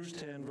from Hebrews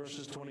 10,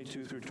 verses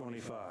 22 through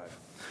 25.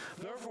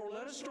 Therefore,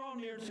 let us draw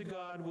near to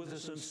God with a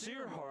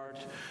sincere heart,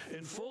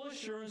 in full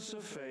assurance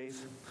of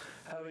faith,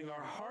 having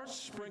our hearts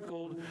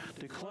sprinkled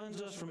to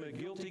cleanse us from a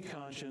guilty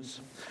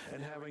conscience,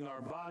 and having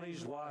our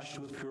bodies washed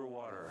with pure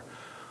water.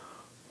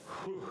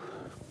 Whew.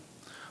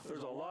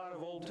 There's a lot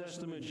of Old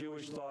Testament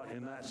Jewish thought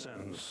in that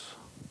sentence.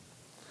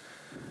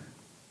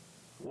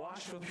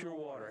 Washed with pure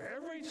water.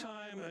 Every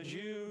time a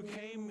Jew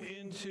came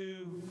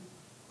into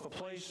a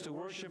place to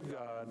worship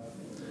God,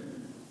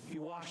 he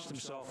washed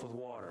himself with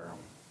water.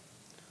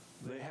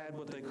 They had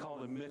what they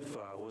called a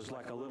mikvah. It was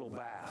like a little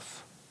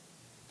bath.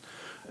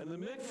 And the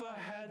mikvah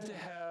had to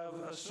have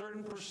a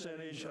certain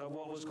percentage of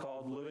what was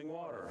called living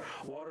water,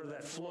 water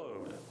that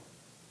flowed.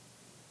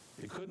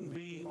 It couldn't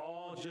be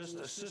all just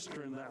a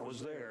cistern that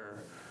was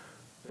there.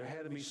 There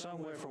had to be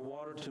some way for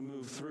water to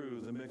move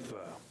through the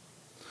mikvah.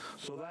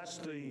 So that's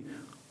the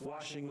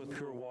washing with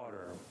pure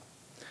water.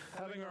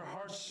 having our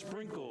hearts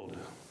sprinkled.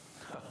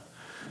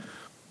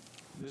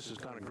 This is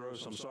kind of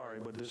gross, I'm sorry,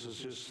 but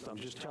I'm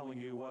just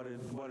telling you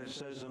what it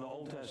says in the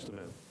Old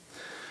Testament.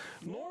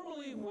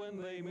 Normally,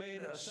 when they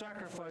made a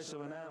sacrifice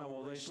of an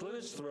animal, they slit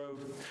its throat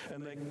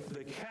and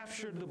they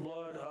captured the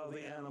blood of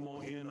the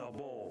animal in a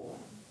bowl.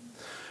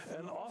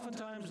 And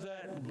oftentimes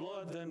that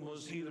blood then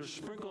was either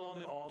sprinkled on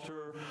the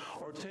altar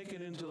or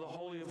taken into the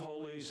Holy of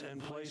Holies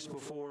and placed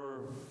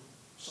before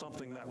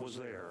something that was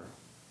there.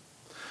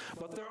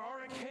 But there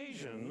are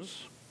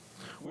occasions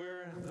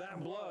where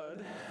that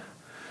blood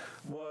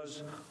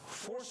was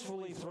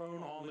forcefully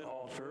thrown on the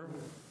altar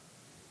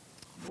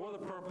for the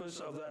purpose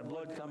of that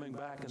blood coming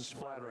back and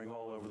splattering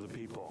all over the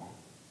people.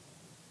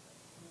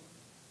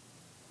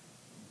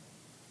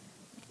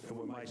 And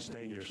what might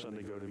stain your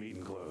Sunday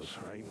go-to-meeting clothes,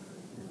 right?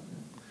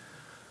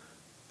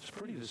 It's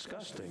pretty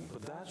disgusting,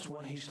 but that's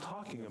what he's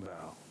talking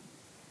about.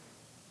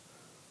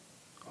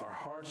 Our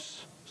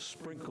hearts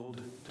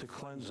sprinkled to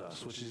cleanse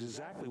us, which is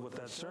exactly what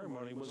that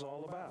ceremony was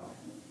all about.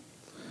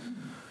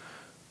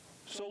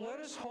 So let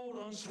us hold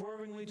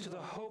unswervingly to the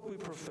hope we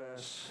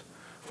profess,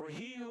 for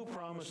he who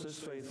promised is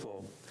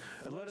faithful.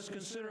 And let us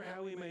consider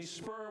how we may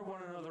spur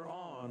one another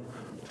on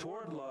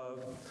toward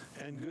love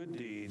and good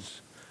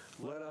deeds.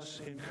 Let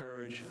us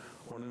encourage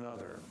one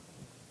another.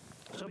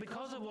 So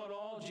because of what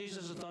all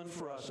Jesus has done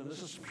for us, and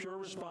this is pure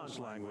response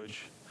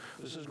language,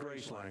 this is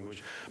grace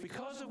language,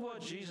 because of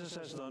what Jesus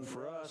has done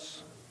for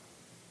us,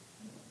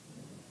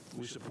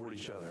 we support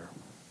each other.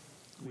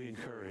 We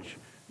encourage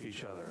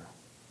each other.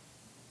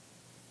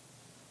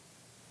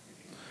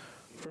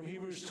 From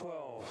Hebrews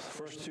 12,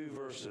 first 2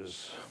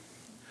 verses.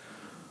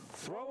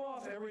 Throw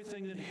off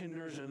everything that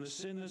hinders and the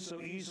sin that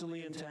so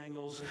easily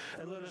entangles,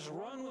 and let us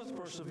run with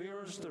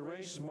perseverance the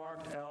race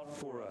marked out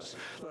for us.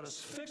 Let us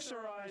fix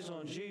our eyes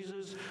on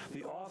Jesus,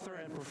 the author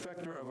and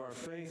perfecter of our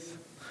faith.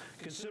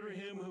 Consider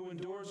him who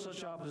endured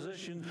such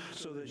opposition,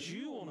 so that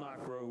you will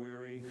not grow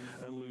weary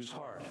and lose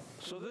heart.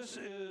 So this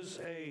is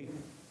a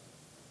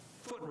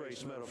foot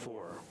race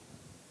metaphor.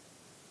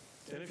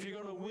 And if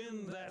you're going to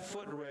win that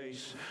foot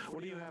race,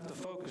 what do you have to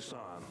focus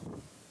on?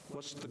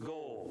 What's the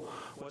goal?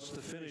 What's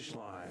the finish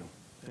line?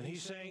 And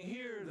he's saying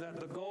here that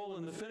the goal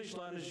and the finish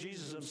line is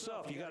Jesus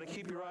himself. You got to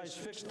keep your eyes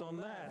fixed on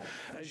that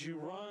as you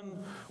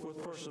run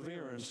with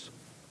perseverance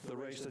the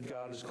race that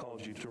God has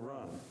called you to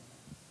run.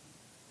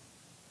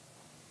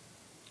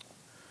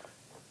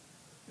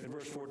 In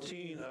verse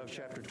 14 of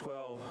chapter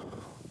 12,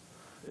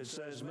 it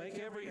says, make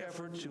every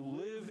effort to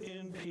live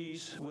in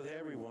peace with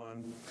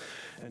everyone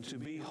and to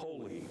be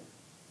holy.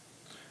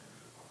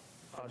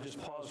 I'll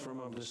just pause for a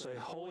moment to say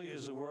holy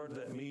is a word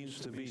that means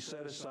to be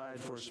set aside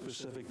for a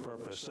specific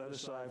purpose, set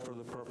aside for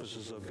the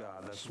purposes of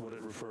God. That's what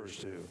it refers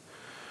to.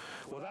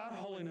 Without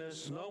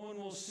holiness, no one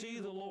will see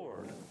the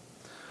Lord.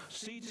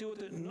 See to it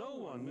that no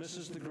one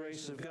misses the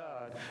grace of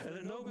God, and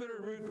that no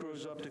bitter root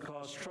grows up to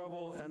cause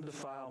trouble and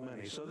defile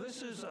many. So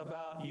this is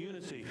about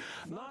unity.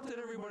 Not that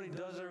everybody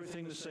does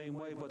everything the same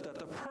way, but that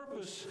the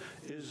purpose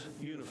is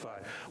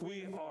unified.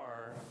 We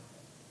are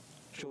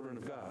children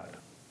of God.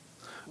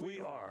 We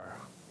are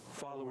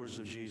followers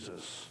of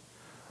Jesus.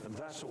 And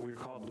that's what we're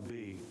called to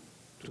be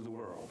to the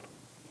world.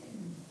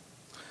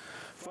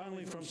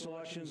 Finally, from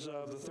selections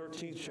of the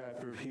 13th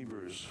chapter of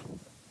Hebrews.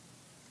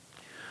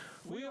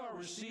 We are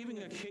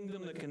receiving a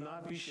kingdom that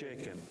cannot be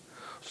shaken.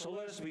 So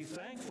let us be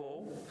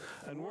thankful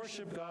and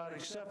worship God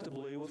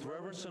acceptably with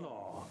reverence and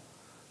awe.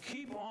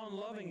 Keep on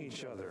loving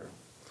each other.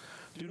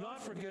 Do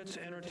not forget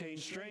to entertain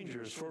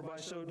strangers, for by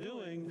so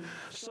doing,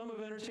 some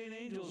have entertained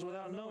angels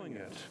without knowing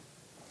it.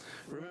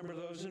 Remember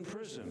those in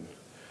prison.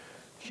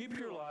 Keep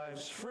your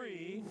lives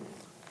free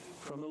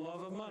from the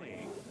love of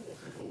money,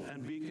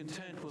 and be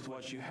content with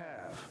what you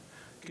have,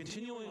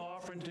 continually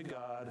offering to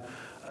God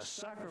a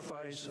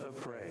sacrifice of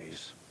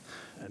praise.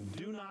 And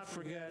do not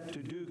forget to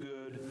do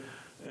good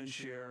and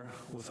share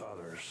with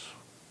others.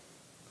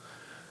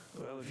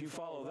 Well, if you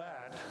follow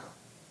that,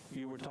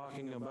 you were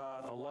talking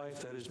about a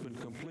life that has been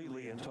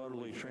completely and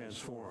totally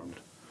transformed,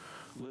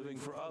 living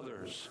for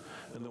others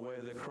in the way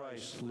that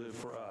Christ lived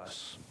for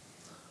us,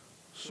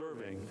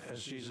 serving,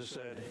 as Jesus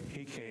said,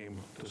 he came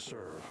to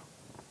serve.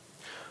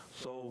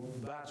 So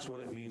that's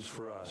what it means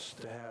for us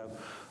to have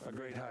a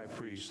great high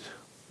priest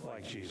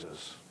like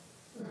Jesus.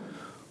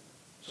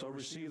 So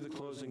receive the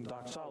closing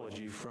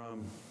doxology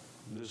from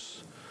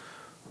this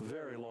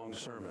very long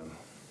sermon.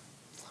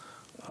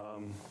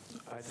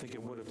 I think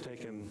it would have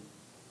taken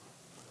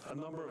a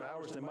number of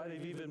hours. They might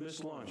have even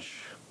missed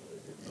lunch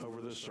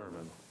over this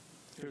sermon.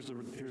 Here's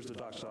the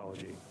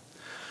doxology.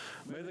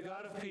 May the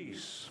God of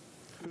peace,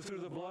 who through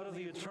the blood of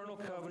the eternal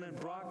covenant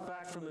brought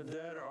back from the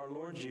dead our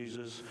Lord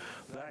Jesus,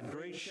 that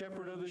great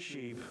shepherd of the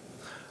sheep,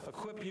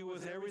 equip you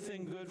with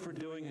everything good for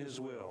doing his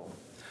will.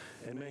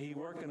 And may he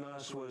work in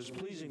us what is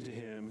pleasing to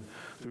him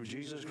through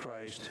Jesus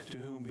Christ, to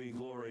whom be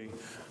glory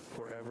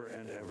forever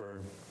and ever.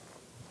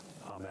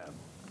 Amen.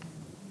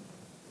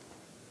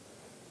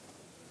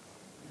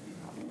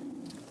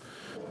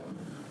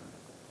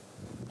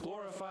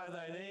 Glorify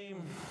thy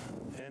name,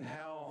 and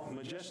how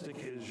majestic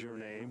is your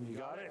name. You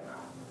got it?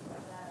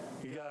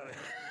 You got it.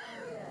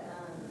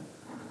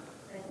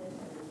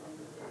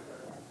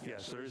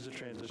 Yes, there is a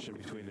transition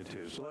between the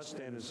two. So let's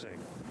stand and sing.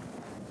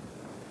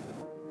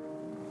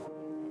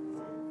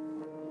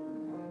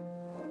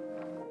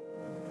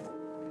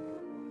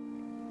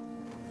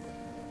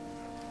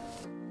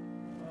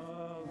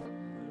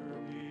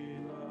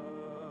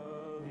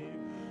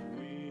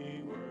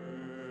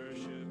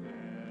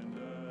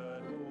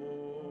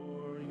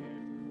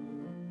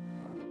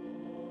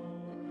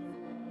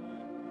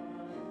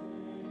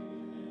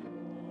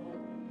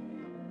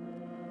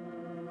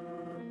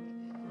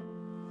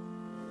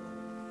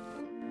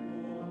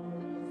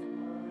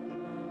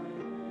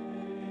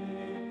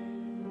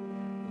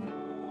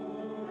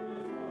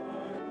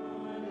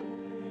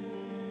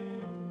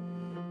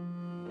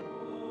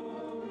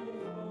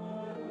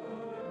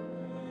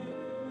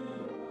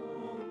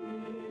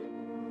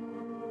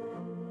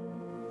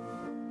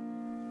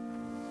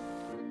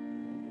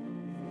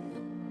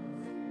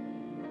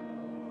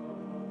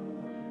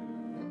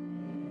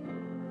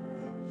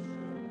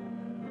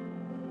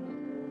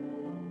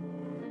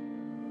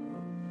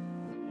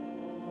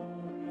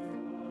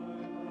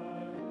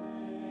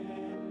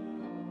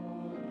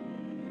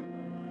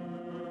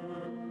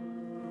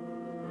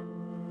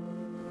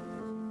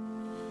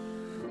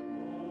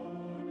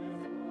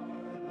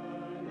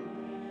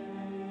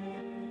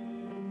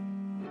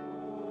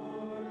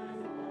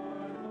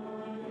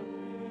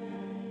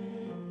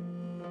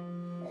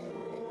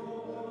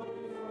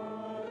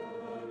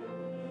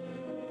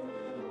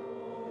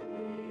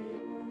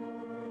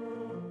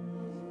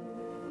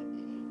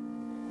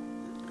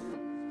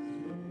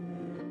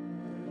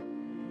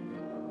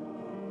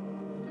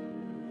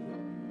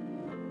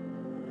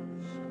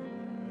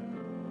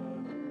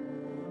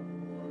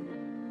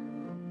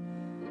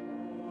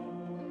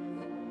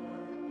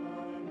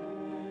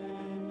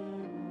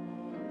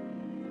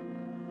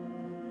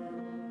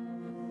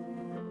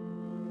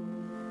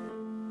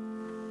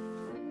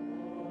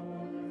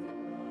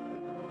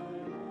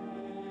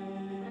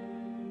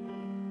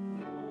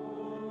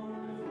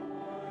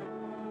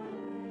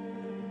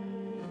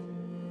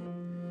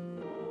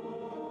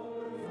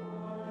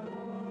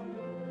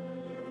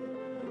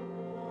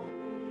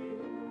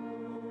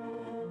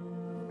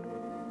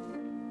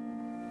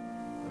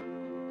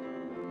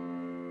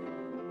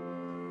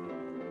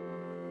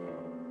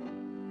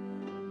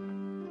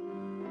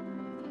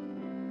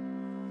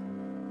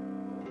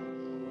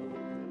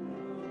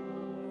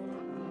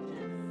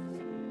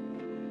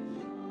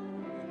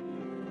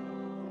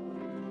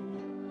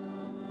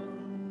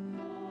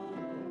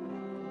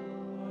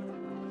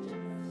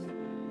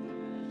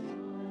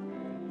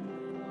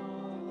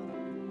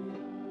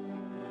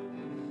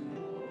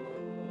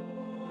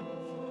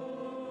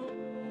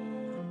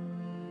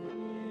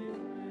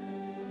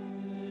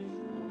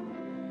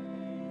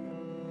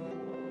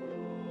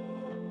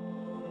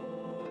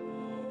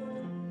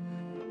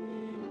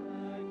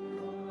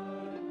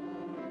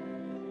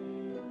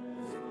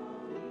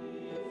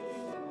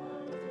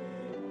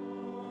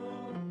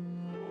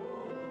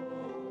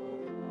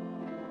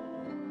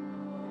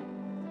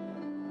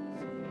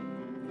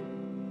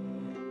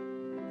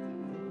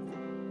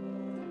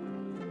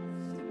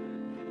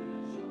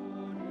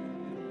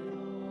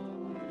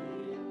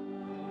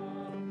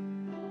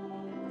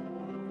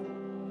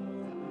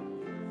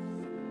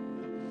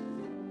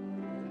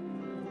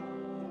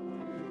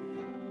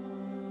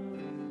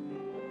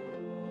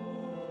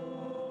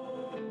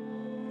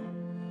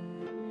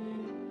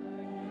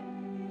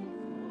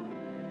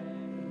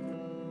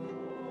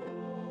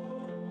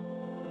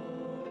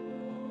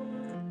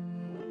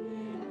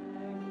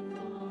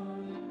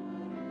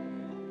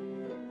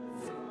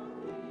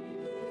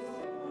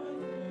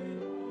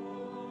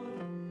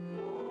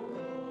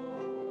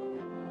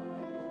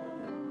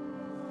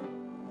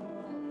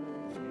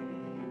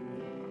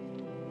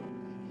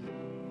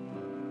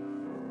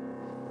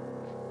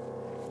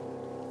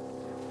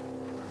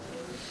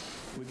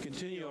 We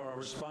continue our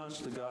response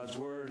to God's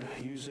Word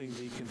using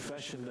the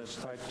confession that's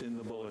typed in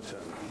the bulletin.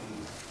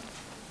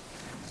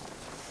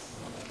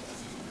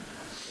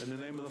 In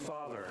the name of the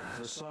Father,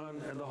 the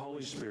Son, and the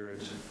Holy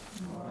Spirit.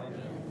 Amen.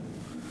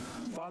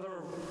 Father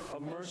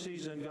of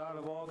mercies and God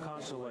of all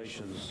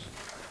consolations,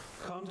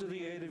 come to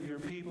the aid of your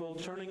people,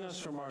 turning us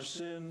from our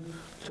sin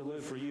to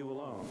live for you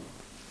alone.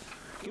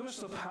 Give us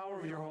the power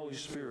of your Holy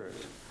Spirit,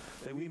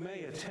 that we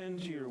may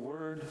attend to your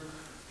word,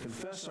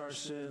 confess our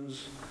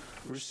sins,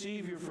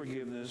 receive your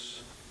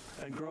forgiveness,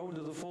 and grow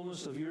into the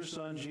fullness of your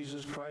Son,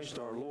 Jesus Christ,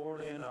 our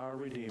Lord and our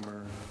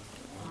Redeemer.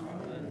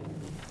 Amen.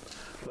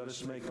 Let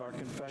us make our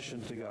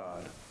confession to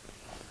God.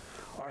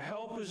 Our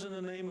help is in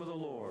the name of the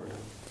Lord,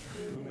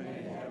 who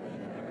made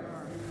heaven and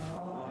earth.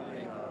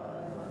 Almighty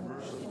God,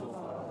 merciful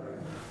Father,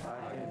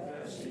 I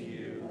confess to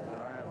you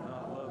that I have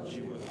not loved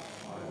you with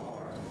all my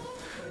heart,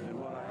 and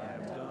what I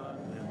have done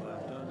and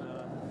left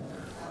undone,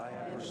 I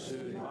have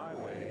pursued my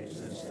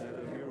ways instead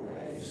of your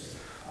ways.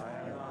 I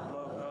have not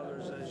loved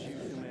others as you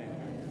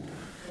command.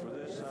 For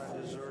this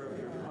I deserve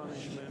your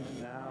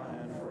punishment now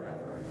and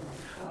forever.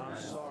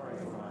 I'm sorry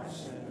for my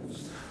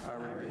sins. I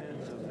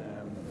repent of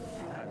them.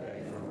 I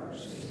beg for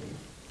mercy.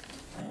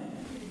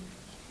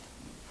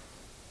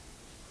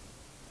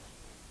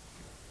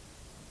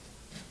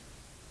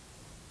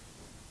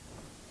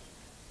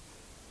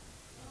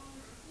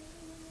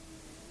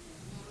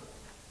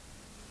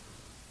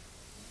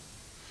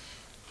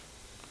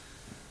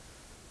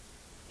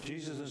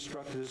 Jesus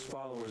instructed his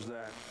followers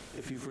that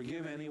if you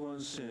forgive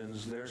anyone's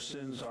sins, their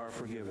sins are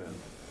forgiven.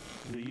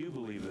 Do you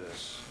believe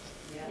this?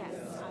 Yes,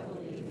 I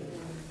believe.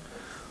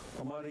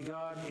 Almighty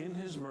God, in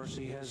his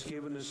mercy, has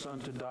given his Son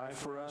to die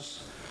for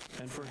us,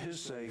 and for his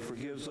sake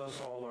forgives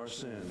us all our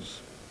sins.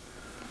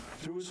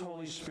 Through his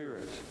Holy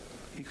Spirit,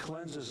 he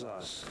cleanses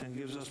us and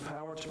gives us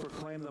power to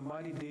proclaim the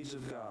mighty deeds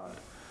of God,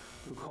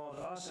 who called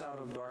us out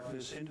of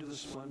darkness into the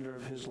splendor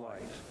of his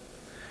light.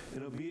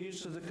 In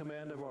obedience to the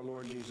command of our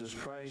Lord Jesus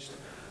Christ,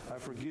 I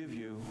forgive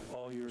you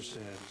all your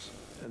sins.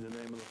 In the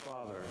name of the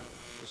Father,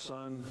 the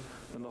Son,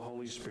 and the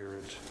Holy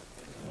Spirit.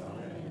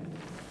 Amen.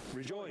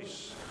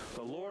 Rejoice,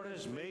 the Lord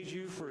has made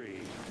you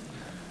free.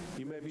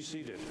 You may be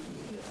seated.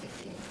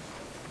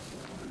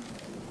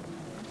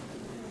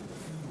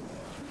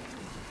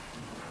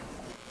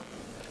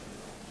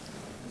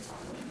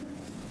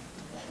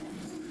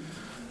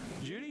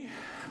 Judy,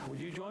 would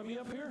you join me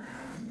up here?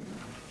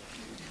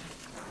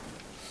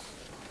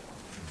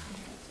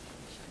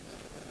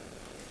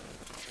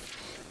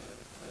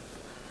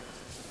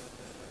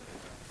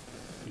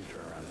 You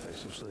turn around and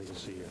face them so they can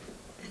see you.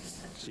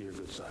 See your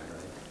good side,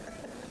 right?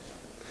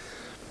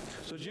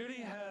 So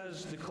Judy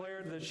has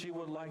declared that she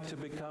would like to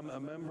become a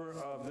member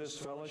of this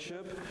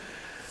fellowship.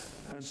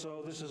 And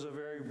so this is a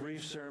very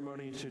brief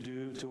ceremony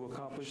to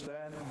accomplish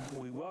that.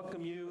 We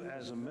welcome you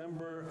as a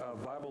member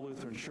of Bible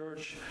Lutheran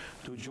Church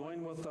to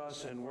join with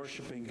us in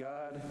worshiping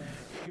God,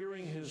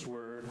 hearing his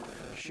word,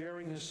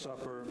 sharing his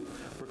supper,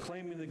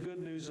 proclaiming the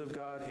good news of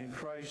God in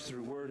Christ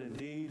through word and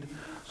deed,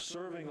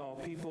 serving all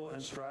people,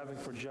 and striving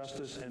for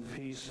justice and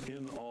peace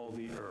in all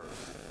the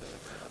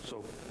earth.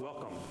 So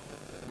welcome.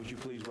 Would you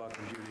please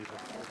welcome Judy?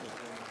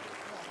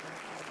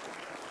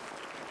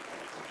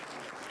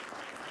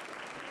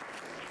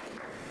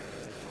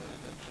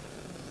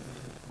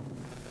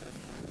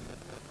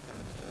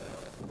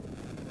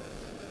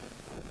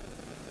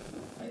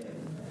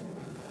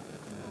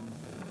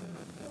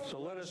 So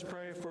let us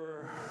pray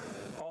for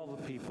all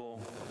the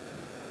people,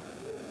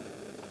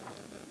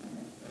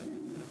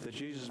 that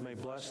Jesus may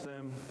bless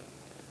them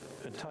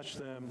and touch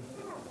them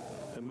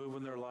and move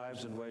in their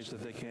lives in ways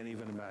that they can't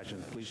even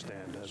imagine. Please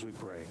stand as we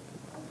pray.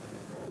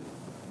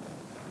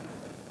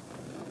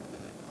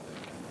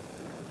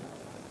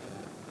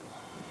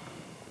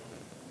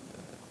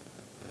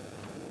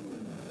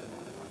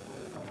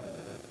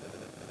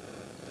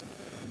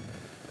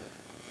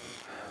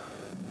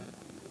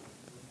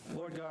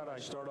 Lord God, I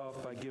start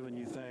off by giving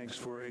you thanks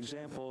for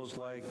examples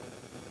like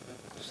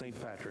St.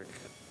 Patrick,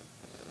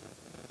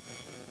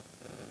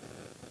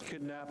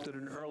 kidnapped at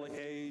an early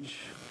age,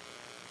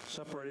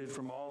 separated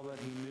from all that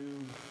he knew.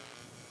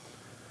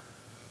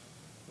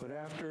 But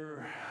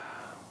after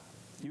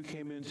you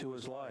came into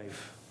his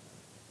life,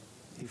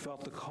 he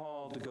felt the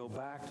call to go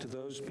back to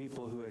those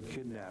people who had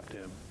kidnapped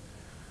him,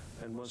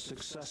 and was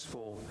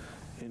successful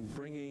in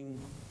bringing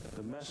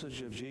the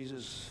message of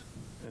Jesus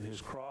and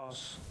his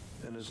cross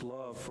and his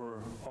love for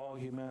all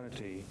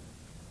humanity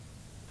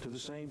to the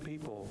same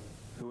people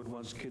who had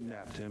once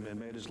kidnapped him and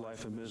made his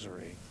life a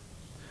misery.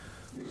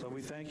 So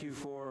we thank you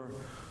for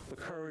the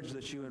courage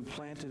that you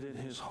implanted in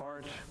his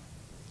heart,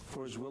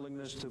 for his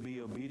willingness to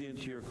be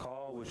obedient to your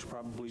call, which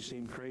probably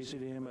seemed crazy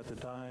to him at the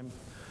time,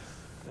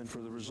 and for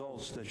the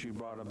results that you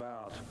brought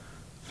about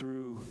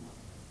through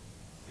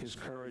his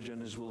courage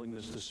and his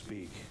willingness to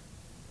speak.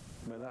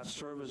 May that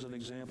serve as an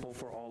example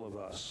for all of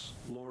us.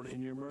 Lord,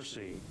 in your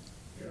mercy,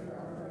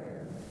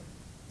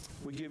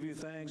 we give you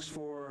thanks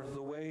for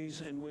the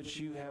ways in which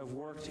you have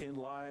worked in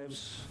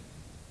lives,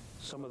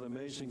 some of the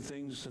amazing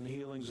things and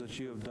healings that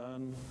you have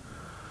done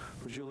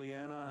for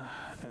Juliana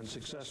and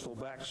successful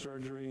back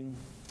surgery,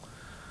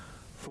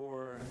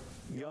 for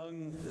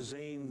young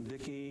Zane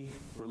Dickey,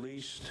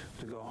 released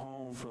to go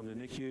home from the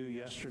NICU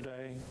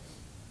yesterday,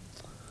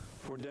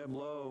 for Deb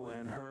Lowe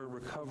and her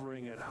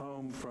recovering at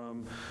home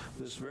from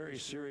this very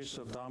serious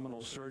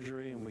abdominal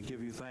surgery, and we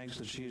give you thanks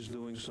that she is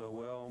doing so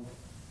well.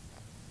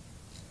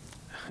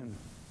 And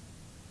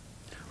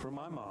for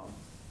my mom,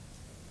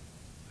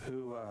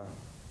 who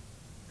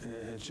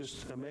it's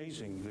just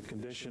amazing, the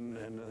condition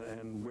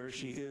and where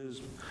she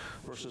is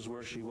versus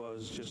where she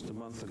was just a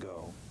month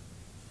ago.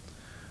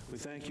 We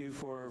thank you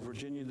for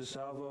Virginia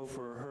DeSalvo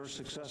for her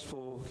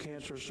successful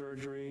cancer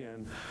surgery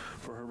and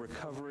for her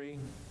recovery,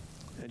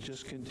 and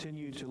just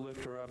continue to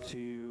lift her up to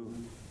you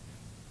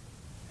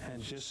and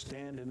just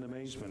stand in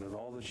amazement at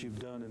all that you've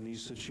done in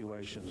these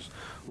situations.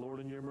 Lord,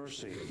 in your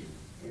mercy.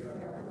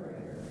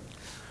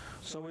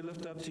 So we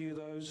lift up to you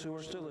those who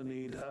are still in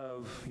need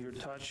of your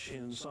touch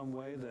in some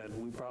way that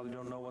we probably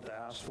don't know what to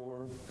ask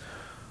for.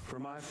 For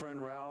my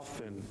friend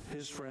Ralph and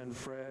his friend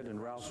Fred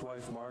and Ralph's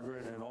wife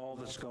Margaret and all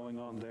that's going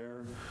on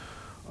there,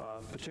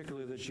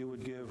 particularly that you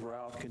would give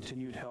Ralph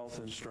continued health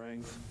and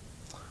strength.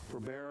 For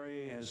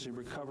Barry as he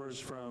recovers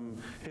from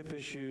hip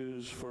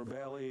issues, for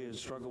Bailey his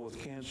struggle with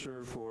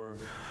cancer, for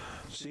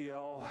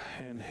CL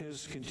and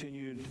his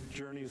continued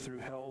journey through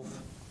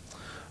health,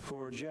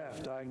 for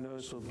Jeff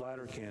diagnosed with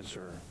bladder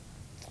cancer,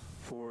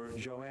 for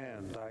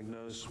Joanne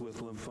diagnosed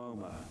with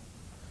lymphoma,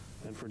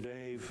 and for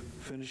Dave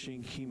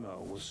finishing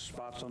chemo with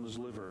spots on his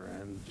liver,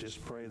 and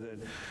just pray that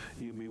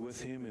you be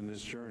with him in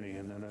this journey,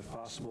 and that if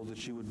possible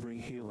that you would bring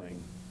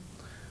healing.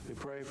 We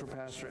pray for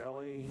Pastor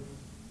Ellie.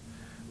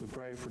 We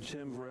pray for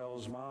Tim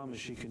Varell's mom as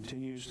she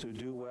continues to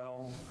do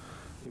well.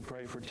 We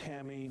pray for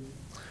Tammy.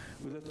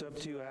 We lift up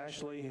to you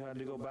Ashley, who had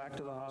to go back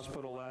to the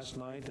hospital last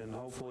night, and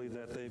hopefully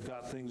that they've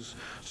got things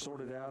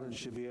sorted out and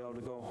should be able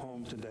to go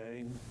home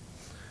today.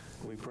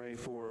 We pray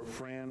for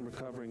Fran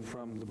recovering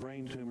from the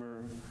brain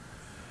tumor.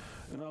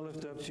 And I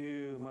lift up to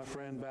you my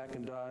friend back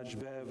in Dodge,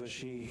 Bev, as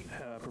she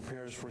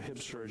prepares for hip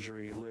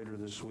surgery later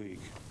this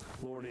week.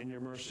 Lord, in your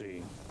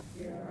mercy.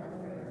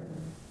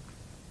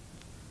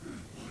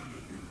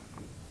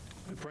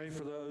 We pray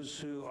for those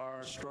who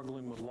are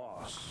struggling with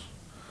loss,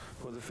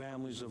 for the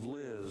families of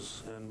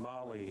Liz and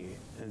Molly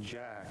and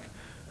Jack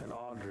and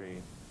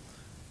Audrey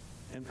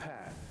and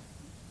Pat,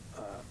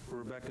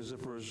 Rebecca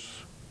Zipper's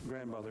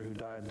grandmother who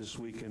died this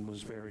week and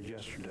was buried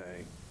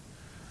yesterday.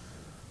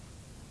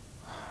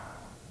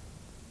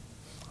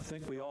 I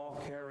think we all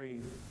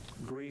carry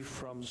grief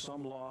from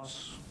some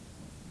loss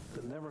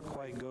that never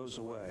quite goes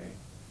away.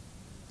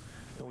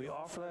 And we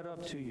offer that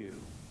up to you.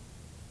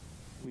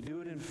 We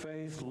do it in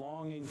faith,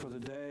 longing for the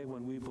day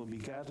when we will be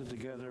gathered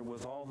together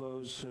with all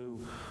those who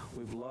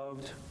we've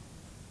loved,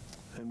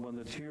 and when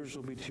the tears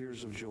will be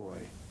tears of joy.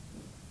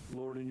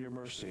 Lord, in your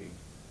mercy.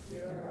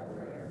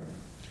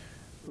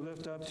 We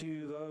lift up to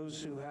you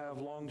those who have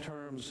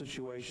long-term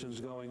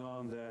situations going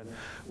on that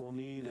will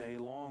need a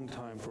long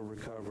time for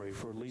recovery,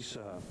 for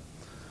Lisa,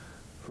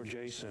 for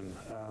Jason.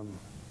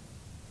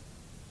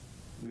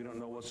 We don't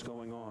know what's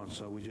going on,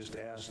 so we just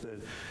ask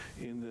that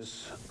in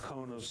this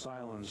cone of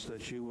silence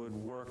that you would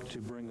work to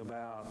bring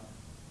about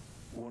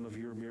one of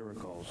your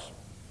miracles.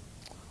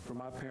 For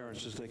my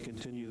parents as they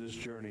continue this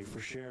journey, for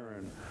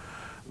Sharon,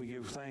 we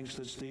give thanks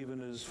that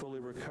Stephen is fully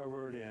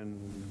recovered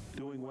and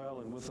doing well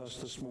and with us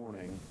this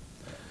morning.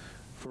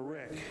 For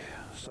Rick,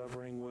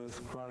 suffering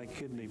with chronic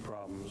kidney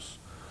problems.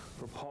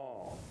 For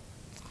Paul,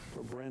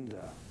 for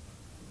Brenda,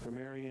 for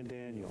Mary and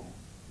Daniel,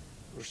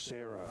 for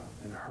Sarah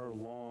and her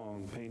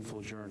long,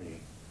 painful journey.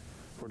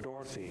 For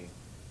Dorothy,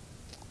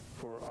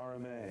 for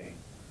RMA,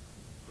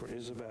 for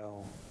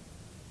Isabel,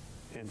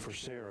 and for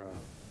Sarah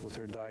with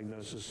her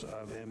diagnosis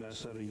of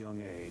MS at a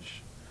young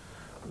age.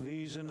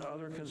 These and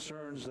other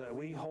concerns that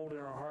we hold in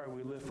our heart,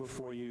 we lift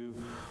before you,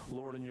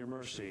 Lord, in your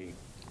mercy.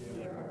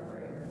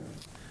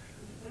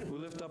 We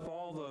lift up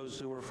all those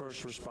who are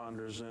first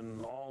responders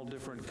in all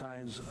different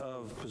kinds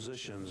of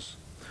positions,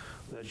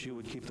 that you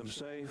would keep them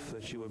safe,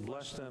 that you would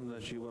bless them,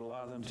 that you would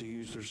allow them to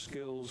use their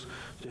skills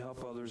to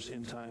help others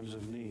in times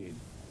of need.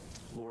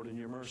 Lord, in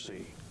your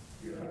mercy.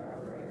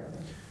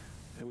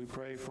 And we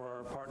pray for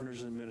our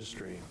partners in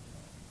ministry,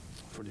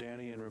 for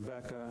Danny and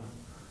Rebecca,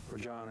 for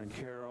John and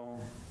Carol,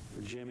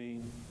 for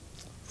Jimmy,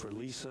 for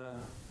Lisa,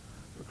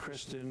 for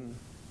Kristen,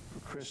 for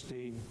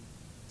Christy,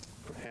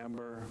 for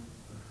Amber,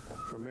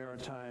 for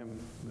Maritime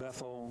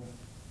Bethel,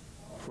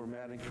 for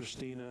Matt and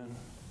Christina,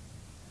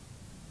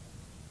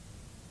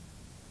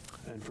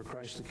 and for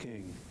Christ the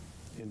King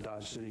in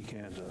Dodge City,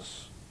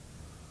 Kansas.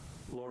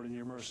 Lord, in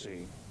your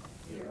mercy.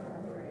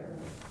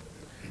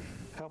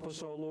 Help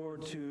us, O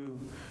Lord, to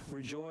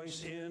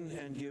rejoice in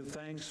and give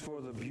thanks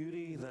for the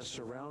beauty that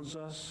surrounds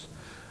us.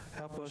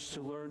 Help us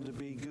to learn to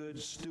be good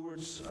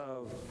stewards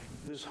of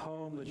this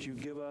home that you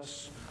give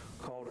us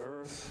called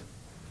earth.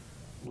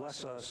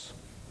 Bless us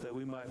that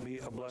we might be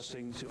a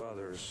blessing to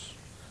others.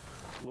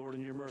 Lord,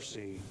 in your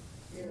mercy.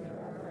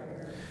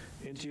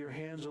 Into your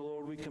hands, O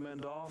Lord, we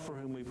commend all for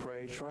whom we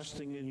pray,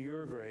 trusting in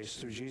your grace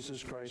through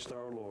Jesus Christ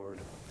our Lord.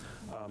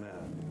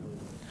 Amen.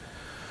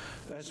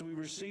 As we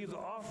receive the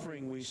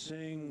offering, we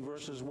sing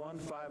verses 1,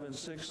 5, and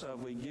 6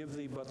 of We Give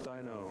Thee But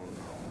Thine Own.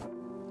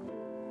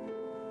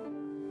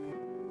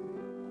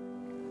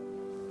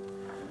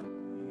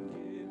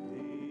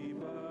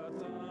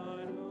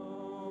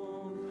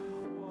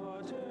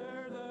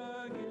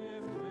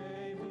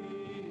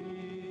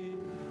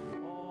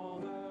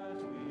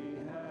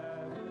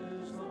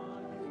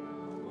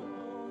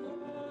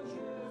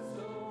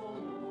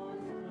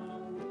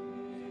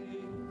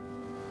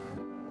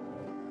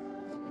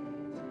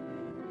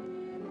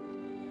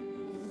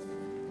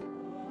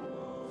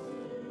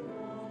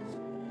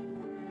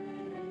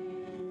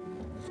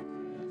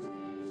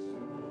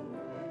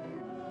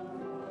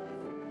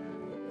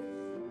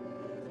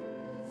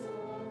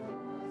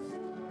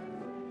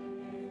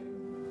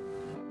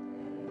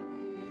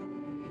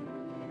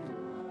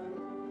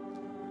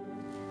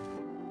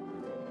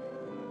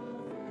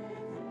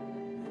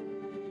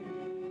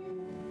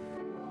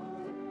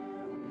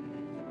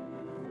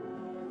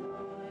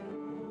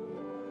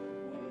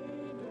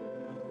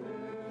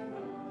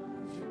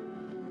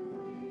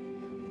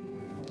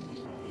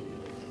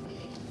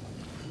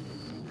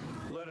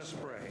 Let us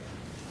pray.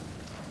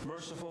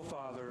 Merciful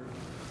Father,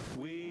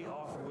 we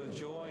offer with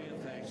joy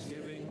and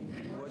thanksgiving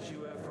what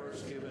you have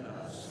first given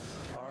us,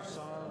 our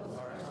song,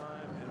 our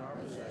time, and our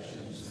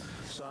possessions,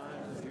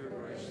 signs of your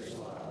gracious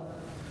love.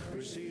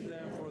 Receive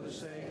them for the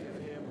sake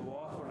of him who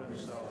offered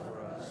himself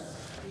for us,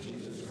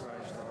 Jesus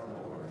Christ our Lord.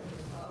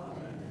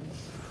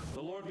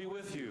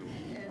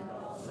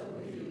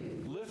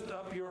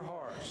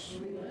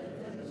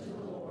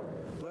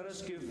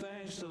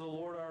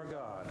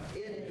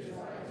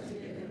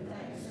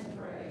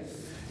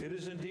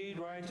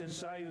 and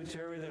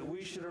salutary that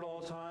we should at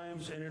all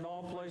times and in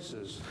all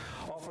places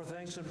offer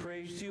thanks and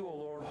praise to you, O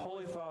Lord,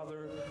 Holy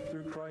Father,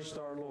 through Christ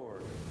our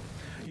Lord.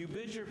 You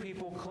bid your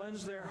people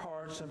cleanse their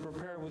hearts and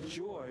prepare with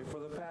joy for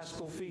the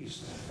Paschal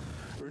feast.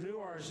 Renew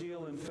our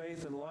zeal in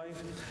faith and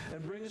life,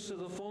 and bring us to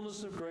the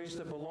fullness of grace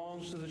that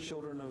belongs to the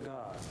children of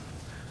God.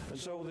 And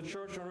so with the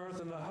church on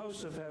earth and the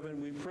hosts of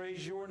heaven, we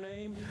praise your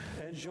name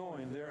and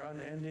join their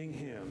unending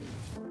hymn.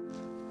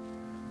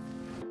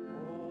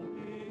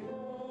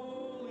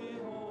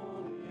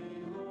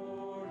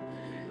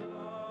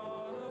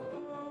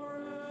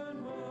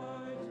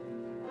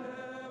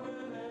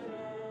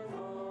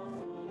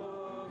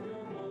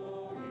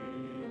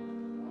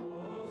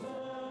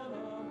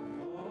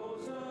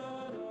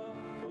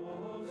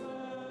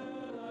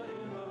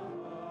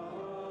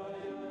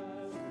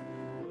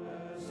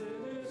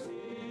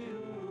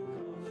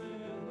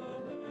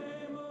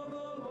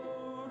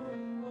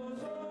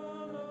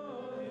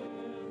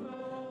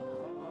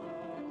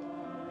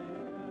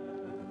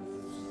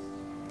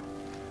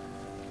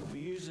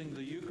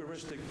 The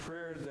Eucharistic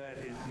prayer that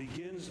it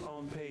begins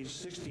on page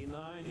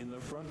 69 in the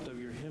front of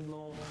your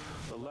hymnal,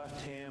 the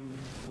left hand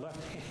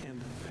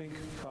pink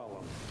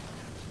column.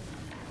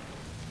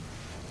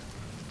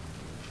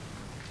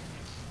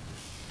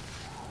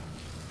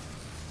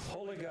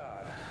 Holy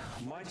God,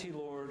 mighty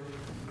Lord,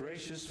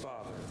 gracious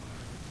Father,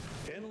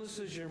 endless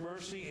is your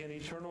mercy and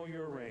eternal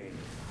your reign.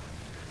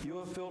 You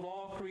have filled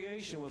all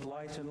creation with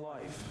light and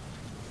life.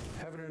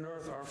 Heaven and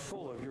earth are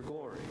full of your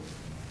glory.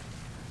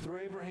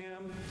 Through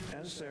Abraham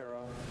and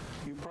Sarah,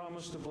 you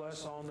promised to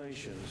bless all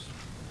nations.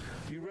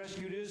 You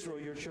rescued Israel,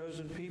 your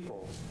chosen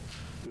people.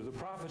 Through the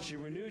prophets, you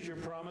renewed your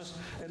promise,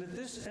 and at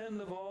this end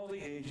of all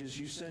the ages,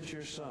 you sent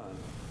your Son,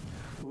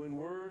 who in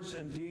words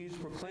and deeds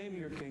proclaimed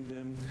your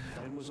kingdom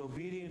and was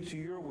obedient to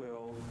your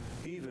will,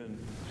 even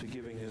to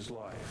giving his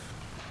life.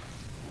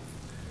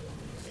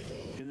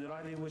 In the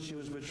night in which he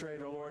was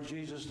betrayed, our Lord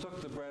Jesus took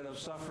the bread of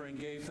suffering,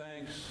 gave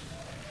thanks,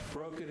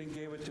 broke it, and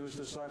gave it to his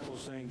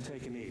disciples, saying,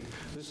 "Take and eat.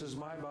 This is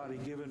my body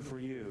given for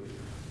you.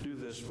 Do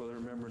this for the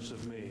remembrance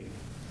of me."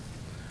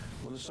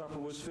 When the supper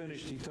was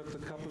finished, he took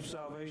the cup of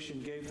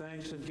salvation, gave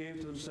thanks, and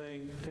gave to them,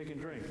 saying, "Take and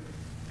drink.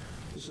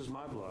 This is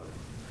my blood.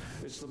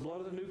 It's the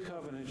blood of the new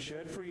covenant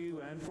shed for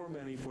you and for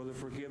many for the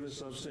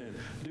forgiveness of sin.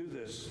 Do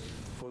this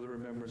for the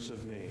remembrance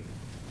of me."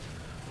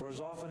 For as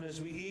often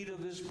as we eat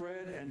of this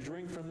bread and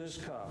drink from this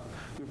cup,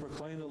 we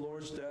proclaim the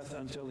Lord's death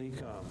until he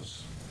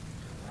comes.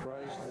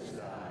 Christ has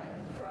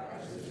died.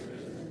 Christ is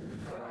risen.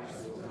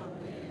 Christ will come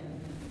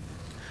again.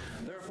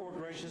 Therefore,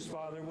 gracious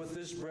Father, with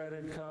this bread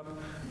and cup,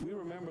 we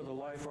remember the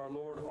life our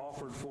Lord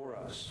offered for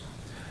us.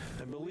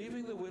 And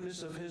believing the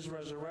witness of his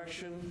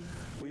resurrection,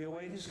 we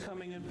await his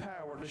coming in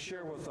power to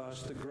share with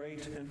us the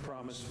great and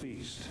promised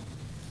feast.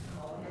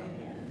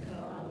 Amen.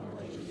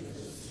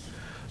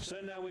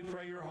 Send now, we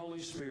pray, your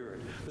Holy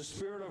Spirit, the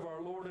Spirit of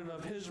our Lord and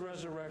of his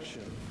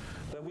resurrection,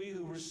 that we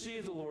who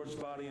receive the Lord's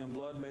body and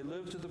blood may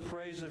live to the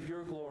praise of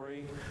your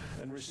glory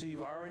and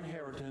receive our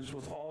inheritance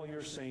with all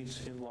your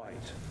saints in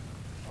light.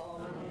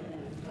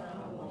 Amen.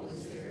 Come, Holy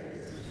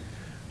Spirit.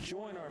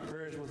 Join our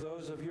prayers with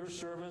those of your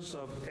servants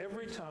of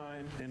every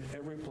time and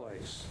every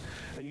place,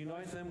 and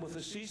unite them with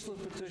the ceaseless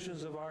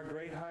petitions of our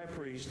great high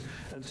priest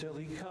until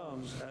he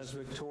comes as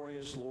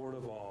victorious Lord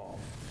of all.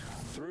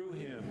 Through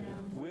him,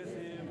 with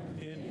him,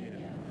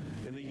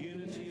 in the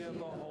unity of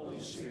the Holy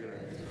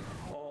Spirit,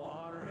 all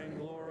honor and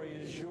glory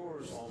is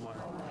yours, Almighty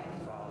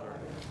Father,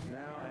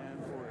 now and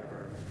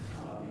forever.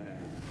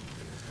 Amen.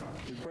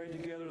 We pray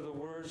together the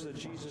words that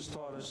Jesus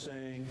taught us,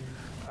 saying,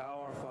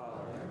 "Our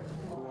Father,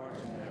 who art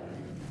in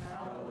heaven,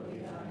 hallowed be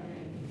thy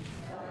name.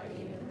 Thy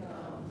kingdom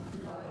come,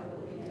 thy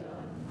will be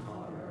done,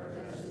 on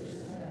earth as it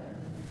is in heaven.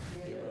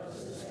 Give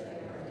us this day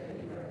our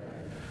daily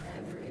bread,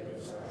 and forgive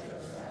us our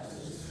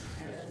trespasses,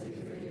 as we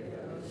forgive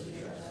those who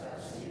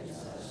trespass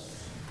against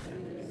us. And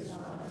lead us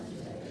not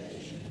into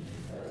temptation,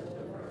 but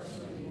deliver us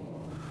from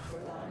evil. For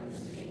thine is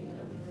the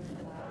kingdom, and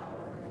the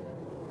power, and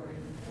the glory,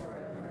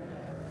 forever and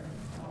ever.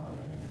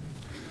 Amen."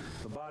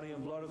 The body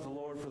and blood of the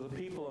Lord for the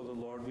people of the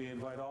Lord, we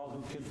invite all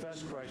who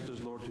confess Christ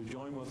as Lord to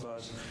join with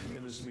us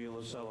in this meal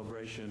of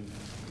celebration.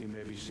 You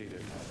may be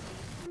seated.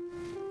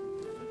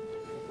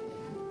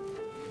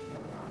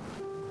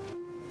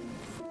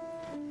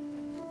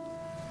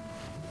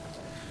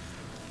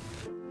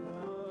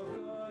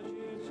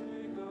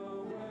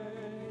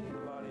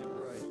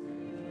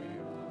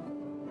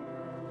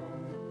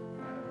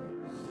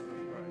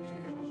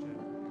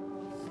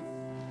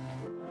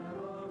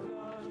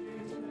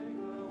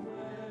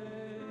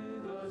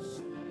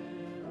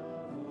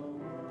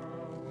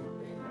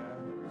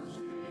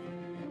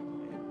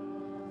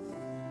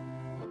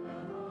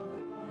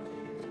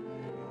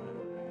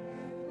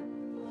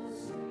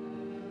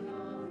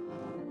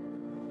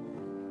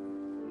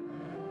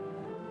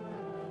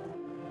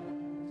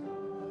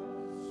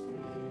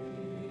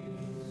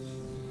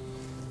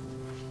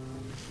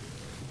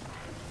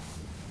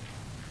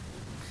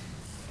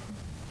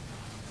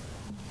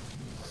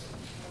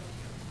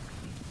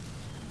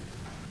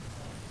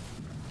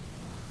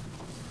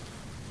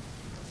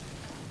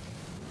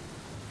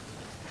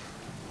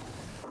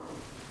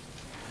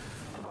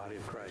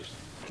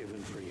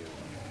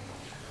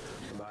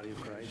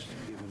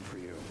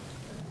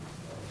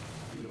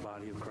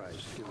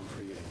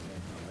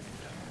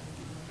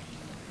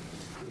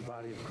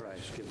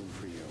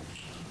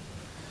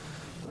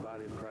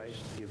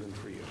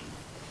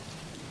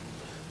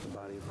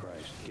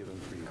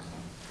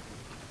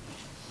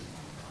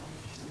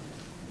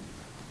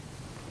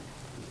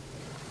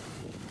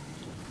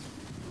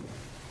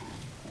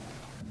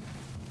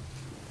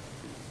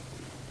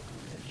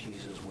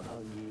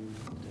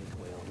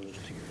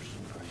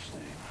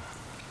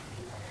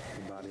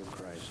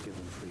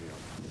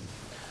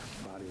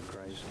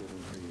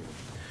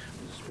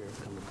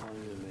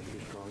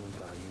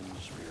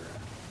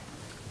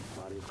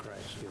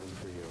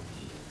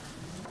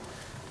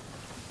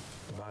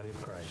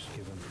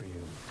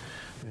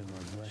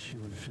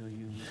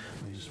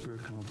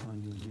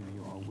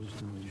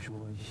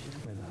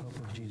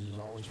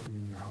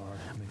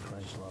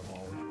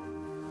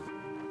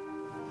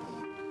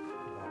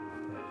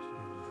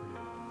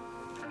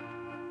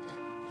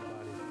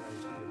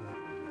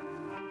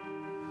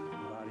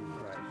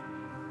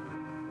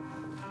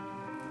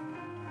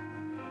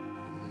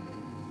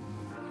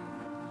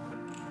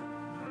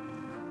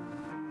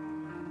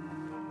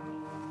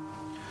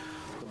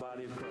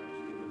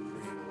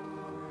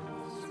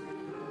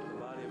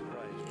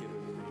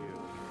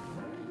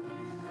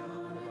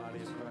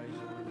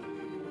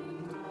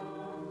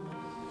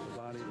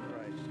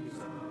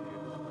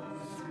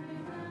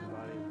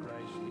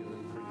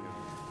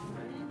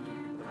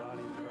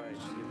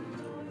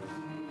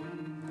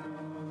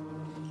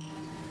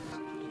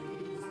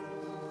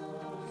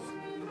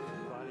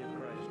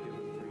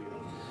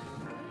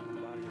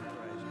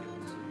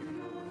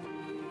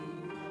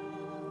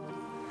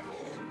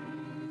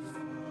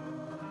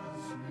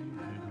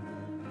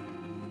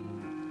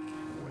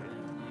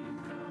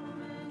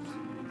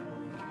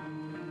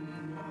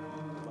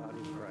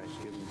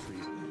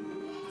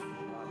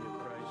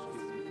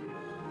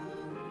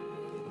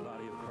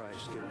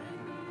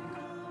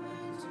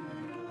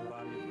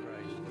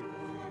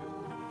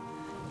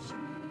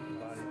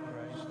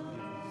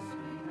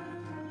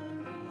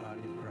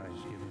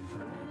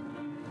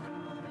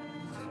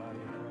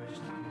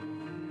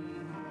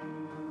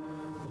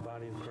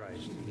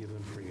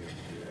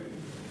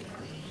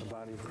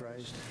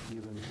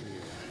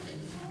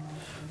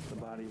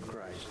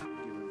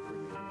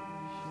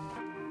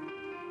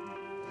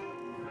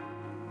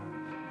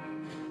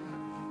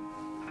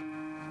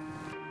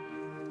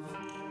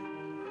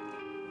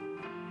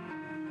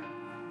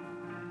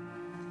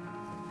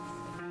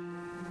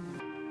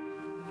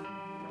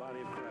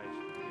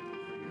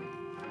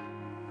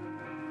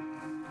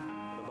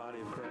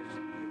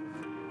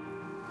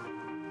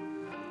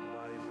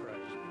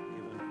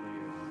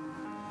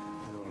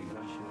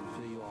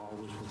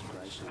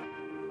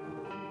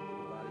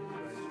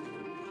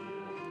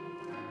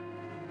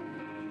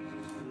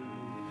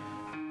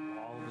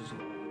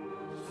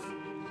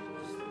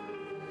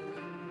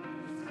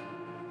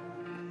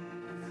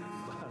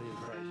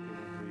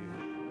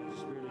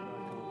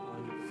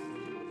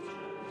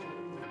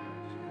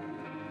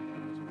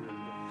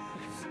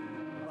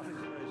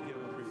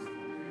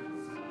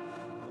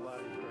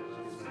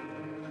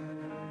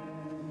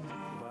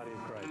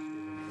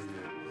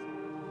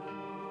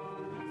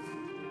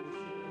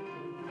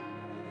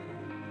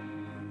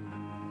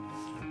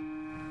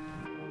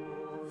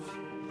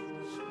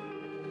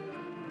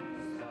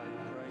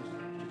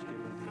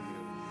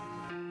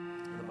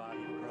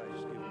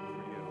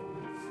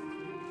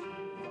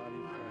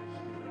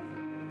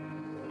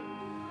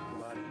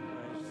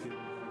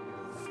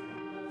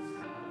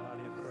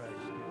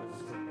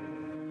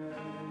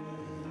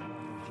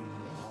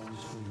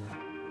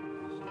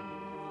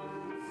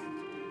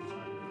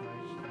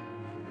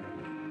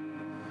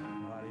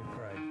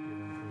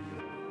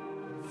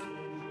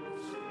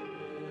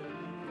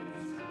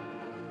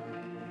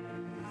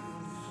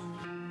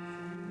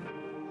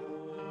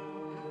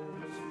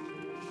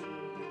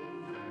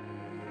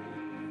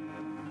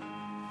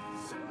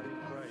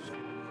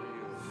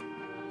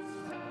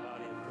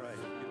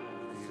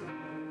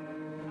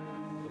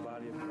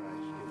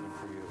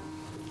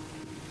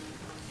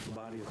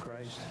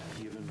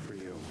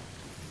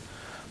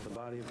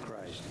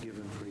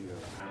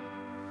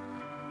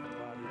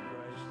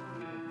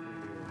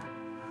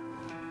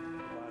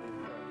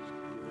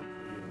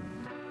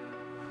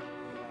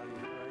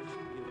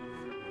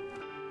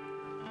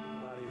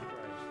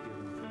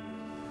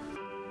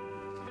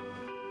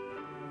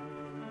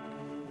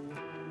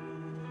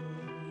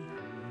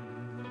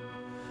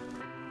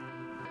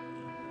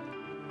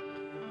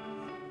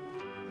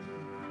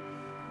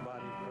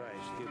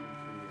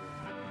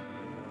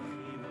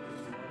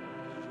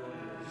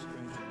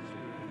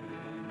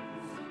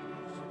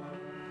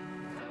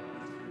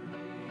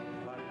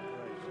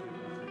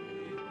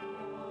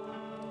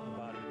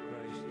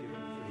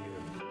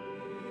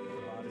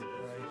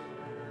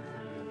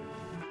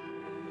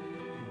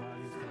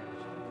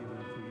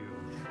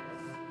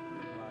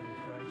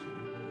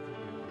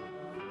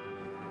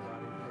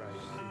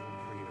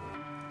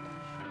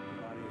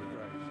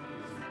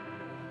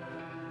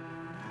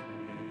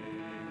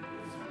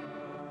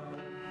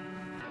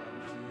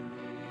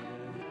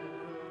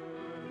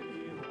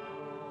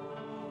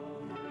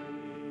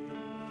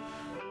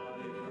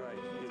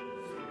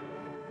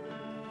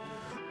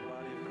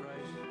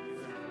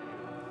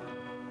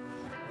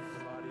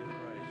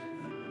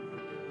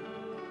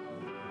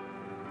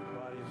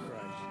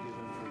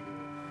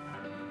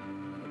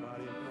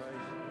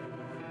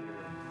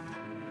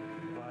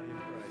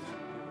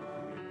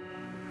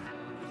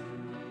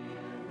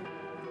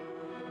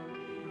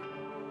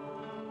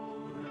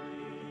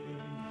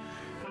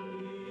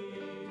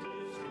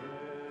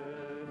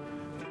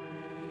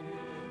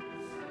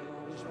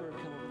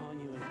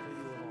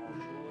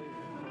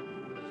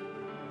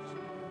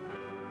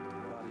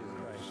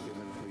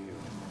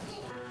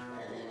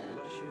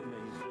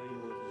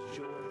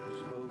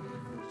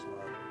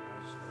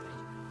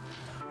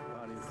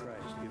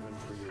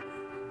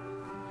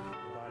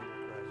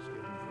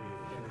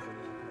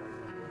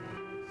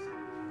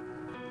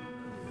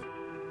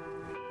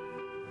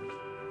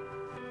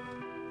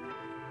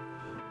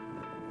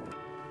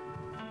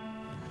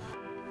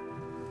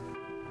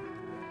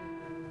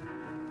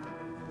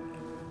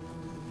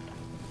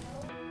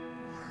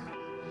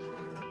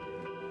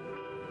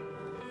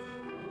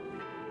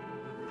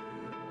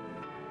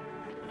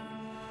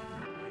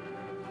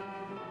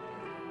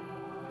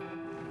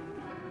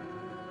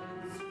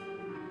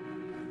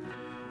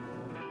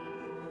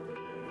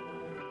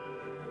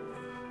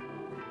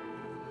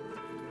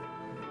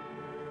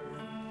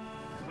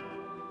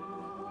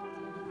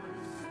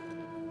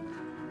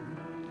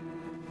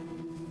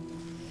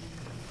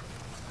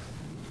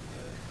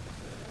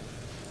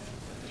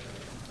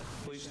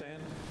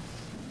 stand?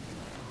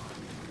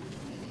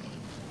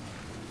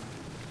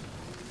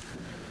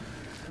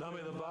 Now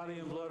may the body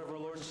and blood of our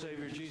Lord and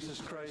Savior Jesus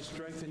Christ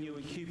strengthen you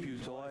and keep you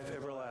to life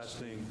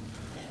everlasting.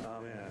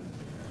 Amen.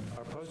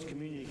 Our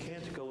post-communion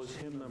canticle is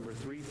hymn number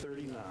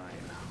 339.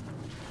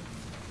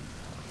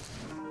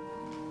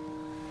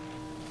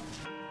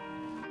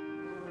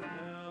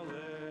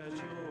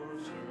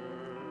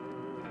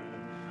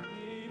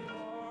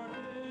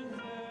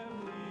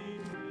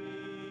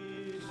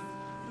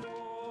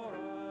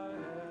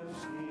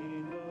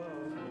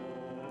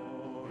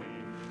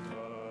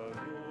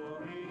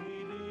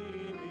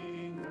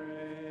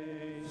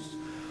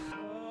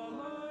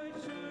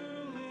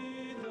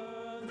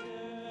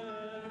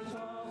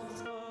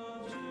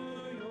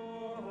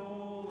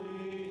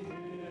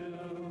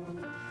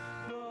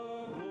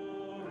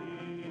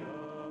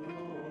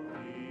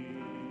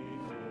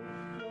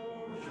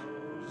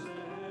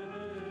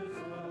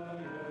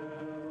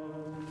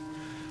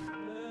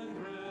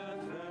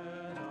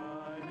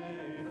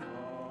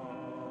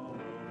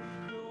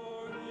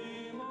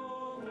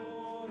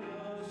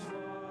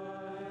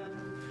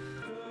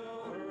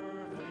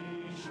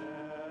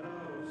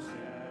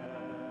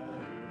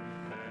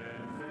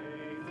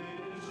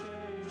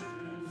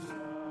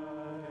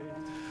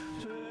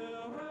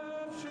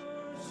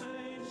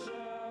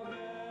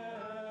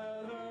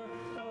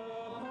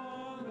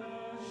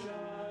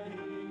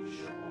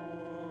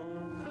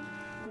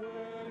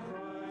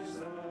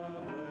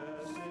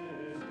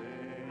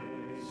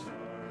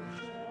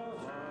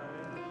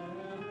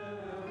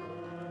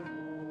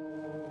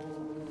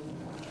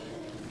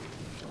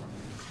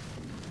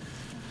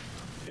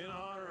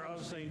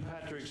 St.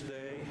 Patrick's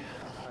Day,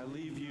 I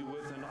leave you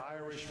with an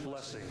Irish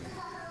blessing.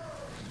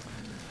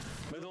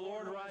 May the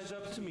Lord rise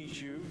up to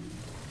meet you.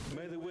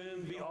 May the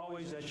wind be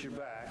always at your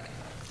back.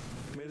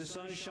 May the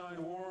sun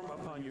shine warm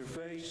upon your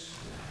face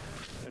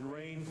and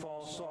rain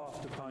fall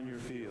soft upon your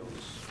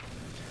fields.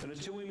 And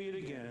until we meet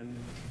again,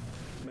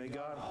 may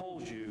God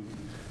hold you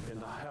in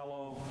the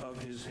hollow of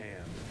his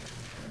hand.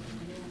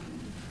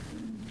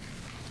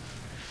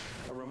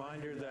 A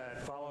reminder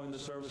that following the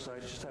service, I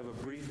just have a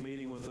brief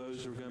meeting with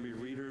those who are going to be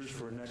readers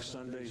for next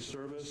Sunday's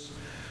service.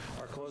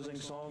 Our closing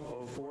song,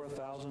 "Oh, for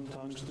 1,000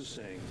 Tongues to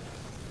Sing."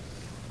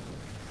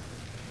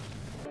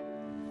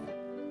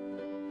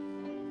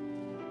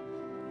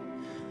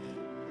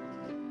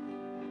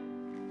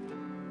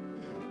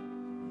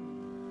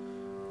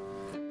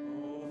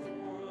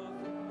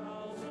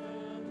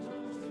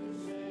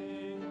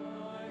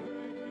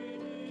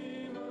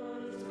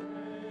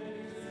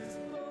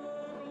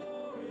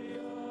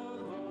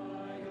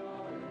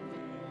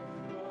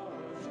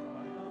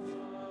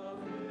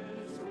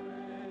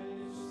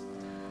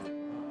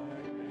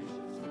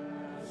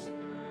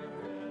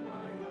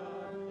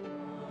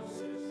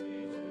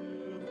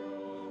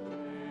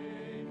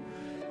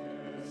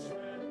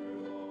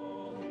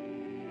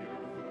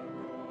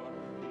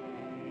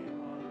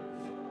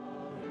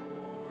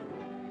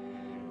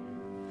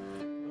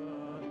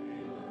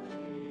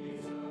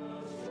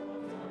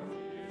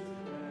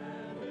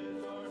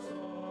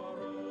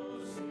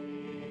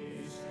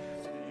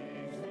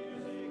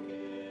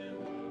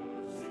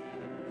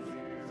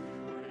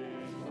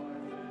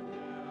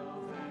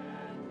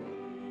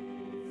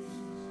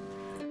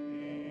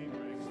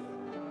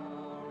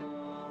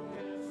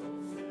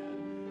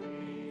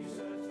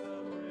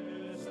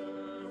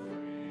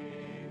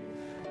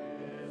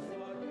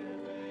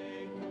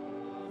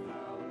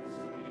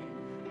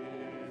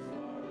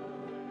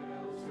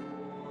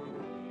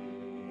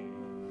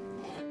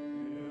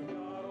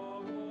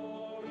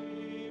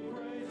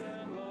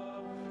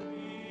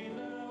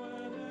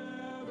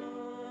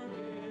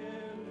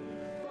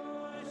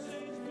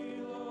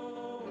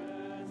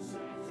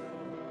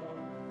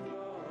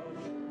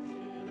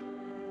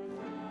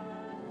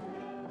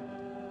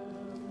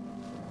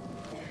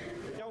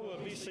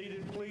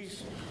 Seated,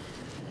 please.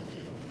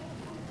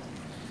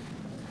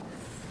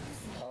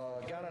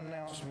 Got an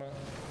announcement.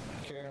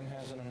 Karen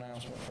has an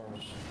announcement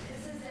first.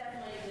 This is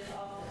definitely just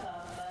off the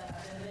cuff, but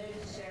I've been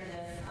moved to share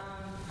this.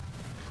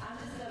 I'm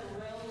just a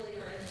real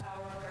believer in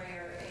power of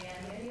prayer,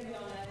 and many of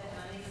y'all know that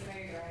my niece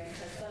Mary Grace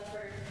has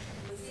suffered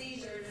with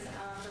seizures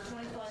for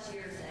 20 plus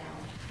years now.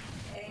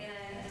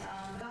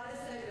 And God is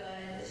so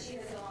good that she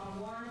has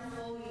gone 1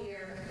 full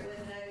year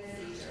with no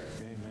seizures.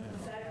 Amen.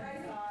 So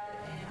praise God,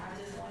 and I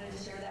just wanted to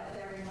share that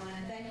with everyone.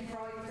 And thank you for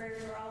all your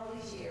prayers for all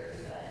these years.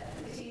 But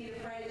continue to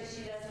pray that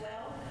she does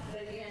well.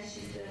 But again,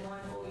 she's been 1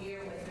 full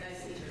year with no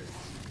seizures.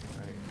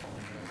 Right.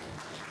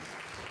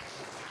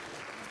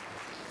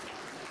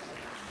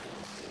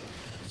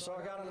 So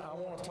I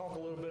want to talk a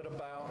little bit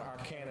about our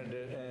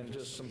candidate and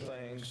just some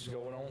things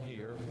going on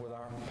here with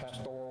our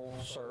pastoral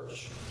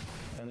search.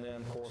 And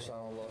then, of course,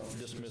 I'll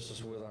dismiss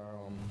us with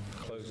our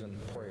closing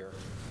prayer.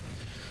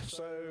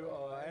 So,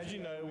 as you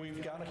know,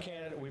 we've got a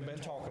candidate we've been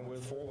talking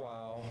with for a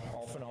while,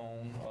 off and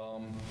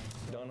on,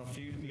 done a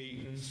few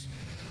meetings.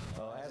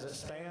 As it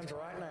stands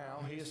right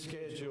now, he is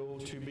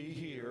scheduled to be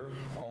here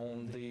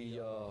on the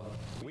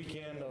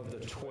weekend of the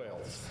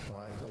 12th,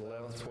 right, the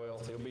 11th,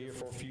 12th. He'll be here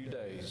for a few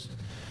days.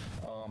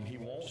 He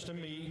wants to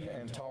meet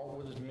and talk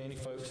with as many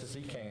folks as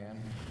he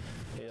can.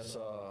 It's,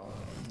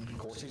 of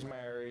course, he's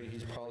married.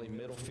 He's probably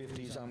middle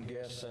 50s, I'm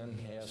guessing.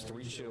 He has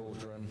 3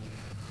 children.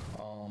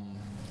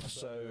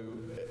 So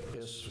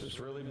it's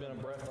really been a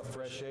breath of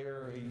fresh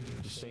air.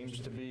 He seems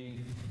to be,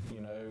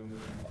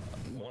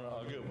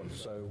 a good one.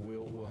 So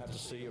we'll have to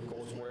see, of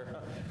course, where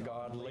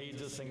God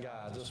leads us and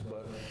guides us.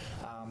 But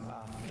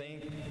I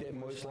think that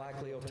most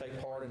likely he'll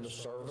take part in the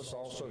service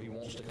also. He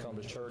wants to come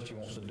to church. He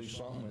wants to do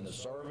something in the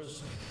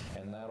service.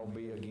 And that'll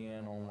be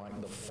again on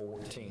like the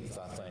 14th,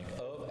 I think,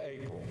 of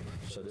April.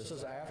 So this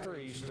is after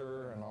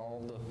Easter and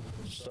all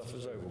the stuff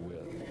is over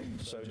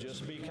with. So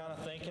just be kind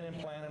of thinking and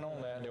planning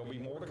on that. There'll be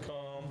more to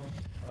come.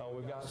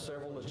 We've got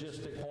several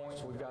logistic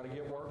points we've got to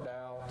get worked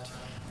out.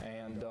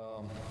 And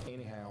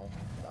anyhow,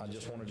 I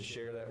just wanted to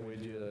share that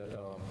with you, that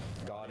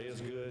God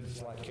is good,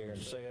 just like Karen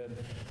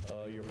said.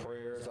 Your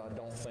prayers, I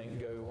don't think,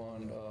 go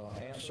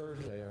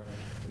unanswered.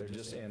 They're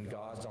just in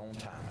God's own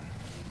timing.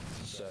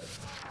 So,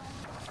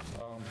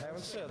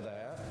 having said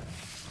that,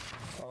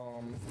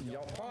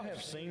 y'all probably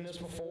have seen this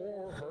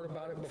before, heard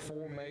about it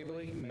before,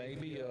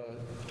 maybe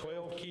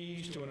 12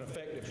 keys to an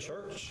effective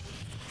church.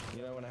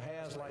 And it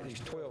has like these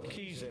 12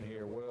 keys in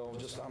here. Well,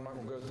 I'm not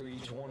going to go through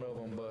each one of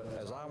them, but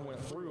as I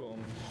went through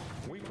them,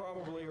 we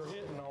probably are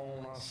hitting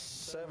on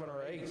 7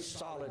 or 8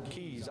 solid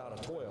keys out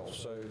of 12.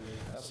 So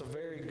that's a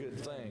very good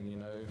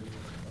thing,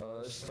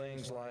 It's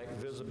things like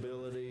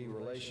visibility,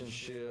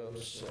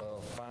 relationships,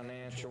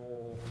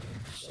 financial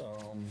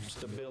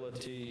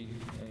stability,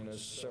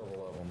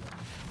 several of them.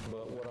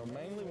 But what I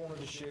mainly wanted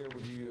to share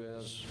with you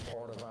as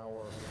part of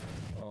our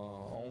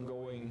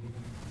ongoing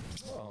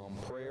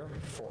prayer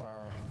for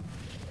our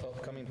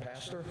upcoming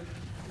pastor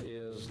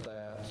is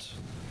that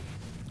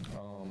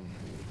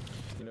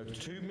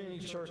too many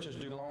churches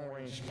do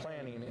long-range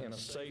planning in a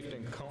safe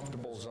and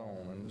comfortable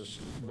zone. And this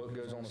book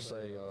goes on to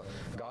say,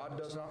 God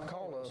does not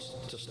call us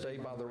to stay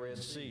by the Red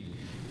Sea.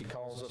 He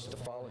calls us to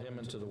follow him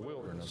into the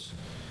wilderness,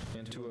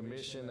 into a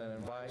mission that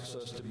invites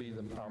us to be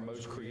our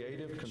most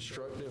creative,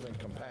 constructive, and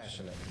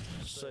compassionate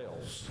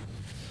selves.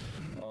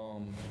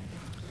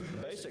 The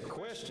basic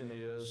question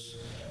is,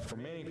 for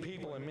many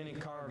people in many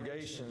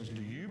congregations,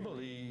 do you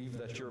believe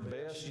that your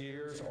best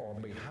years are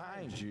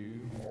behind you,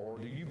 or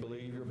do you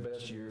believe your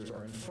best years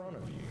are in front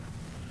of you?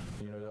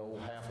 The old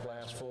half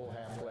glass full,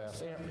 half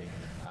glass empty.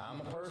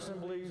 I'm a person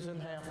who believes in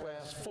half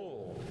glass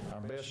full.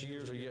 Our best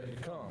years are yet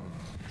to come.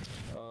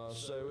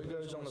 So it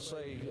goes on to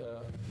say,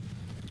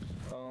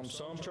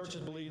 some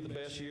churches believe the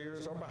best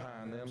years are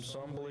behind them.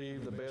 Some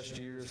believe the best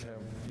years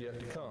have yet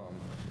to come.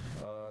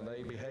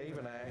 They behave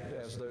and act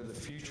as though the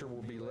future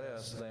will be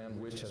less than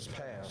which has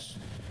passed.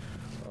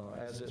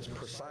 As it's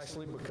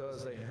precisely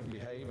because they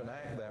behave and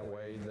act that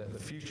way that the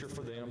future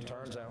for them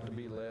turns out to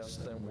be less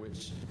than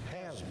which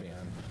has been.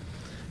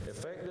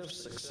 Effective,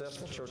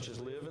 successful churches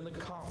live in the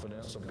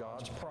confidence of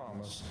God's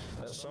promise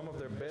that some of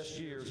their best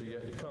years are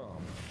yet to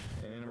come.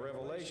 And in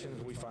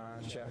Revelations, we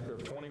find chapter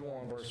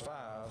 21, verse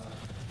 5,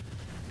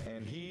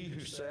 and he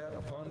who sat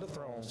upon the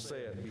throne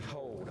said,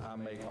 Behold, I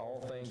make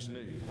all things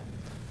new.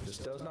 This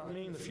does not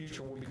mean the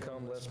future will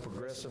become less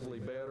progressively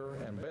better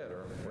and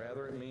better.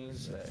 Rather, it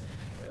means that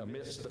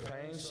amidst the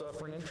pain,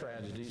 suffering, and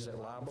tragedies that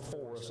lie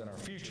before us in our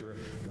future,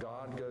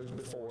 God goes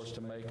before us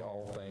to make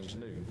all things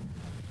new.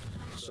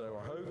 So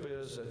our hope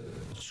is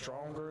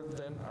stronger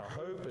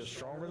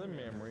than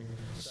memory.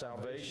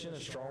 Salvation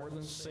is stronger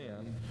than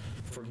sin.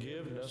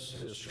 Forgiveness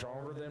is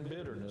stronger than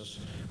bitterness.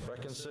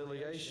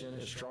 Reconciliation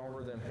is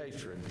stronger than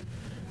hatred.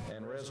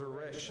 And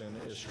resurrection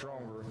is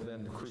stronger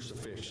than the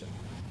crucifixion.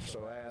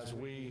 So as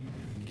we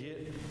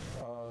get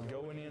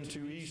going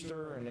into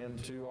Easter and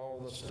into all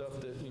the stuff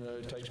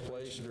that takes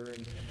place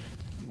during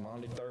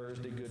Monday,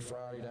 Thursday, Good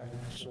Friday, that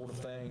sort of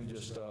thing,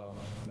 just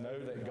know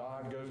that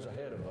God goes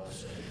ahead of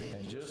us.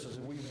 And just as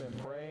we've been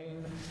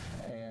praying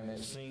and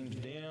it seems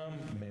dim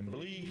and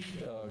bleak,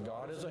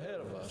 God is ahead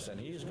of us, and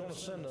he's going to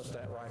send us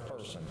that right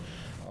person.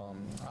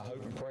 I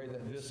hope and pray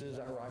that this is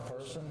that right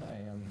person,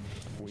 and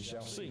we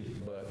shall see.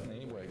 But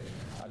anyway,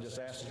 I just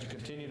ask that you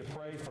continue to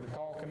pray for the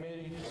call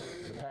committee,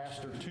 the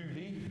pastor to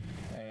be,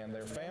 and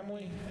their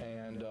family,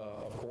 and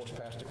of course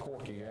Pastor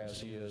Corky, as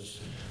he has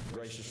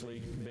graciously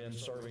been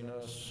serving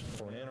us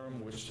for an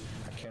interim, which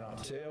I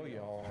cannot tell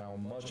y'all how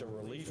much a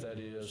relief that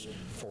is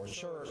for a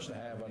church to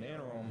have an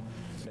interim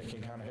that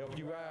can kind of help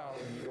you out,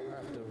 and you don't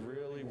have to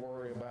really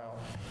worry about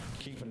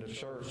keeping the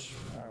church,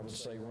 I would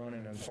say,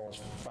 running as far as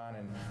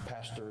finding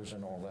pastors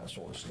and all that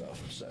sort of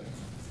stuff. So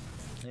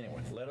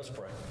anyway, let us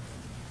pray.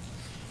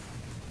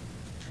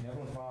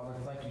 Heavenly Father,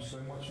 thank you so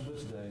much for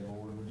this day,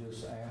 Lord. We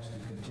just ask you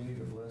to continue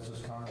to bless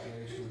this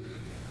congregation.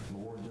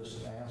 Lord,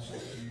 just ask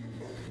that you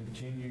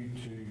continue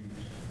to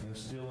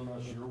instill in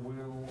us your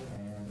will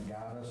and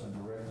guide us and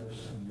direct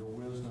us in your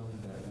wisdom,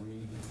 that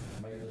we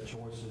make the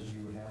choices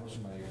you would have us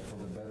make for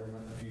the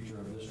betterment and future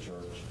of this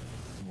church.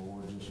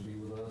 Lord, just be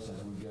with us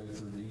as we go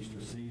through the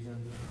Easter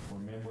season,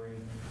 remembering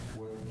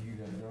what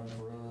you have done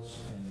for us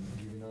and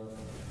giving up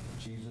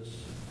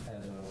Jesus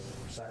as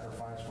a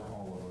sacrifice for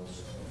all of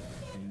us.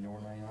 In your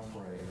name I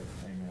pray.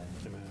 Amen.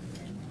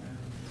 Amen.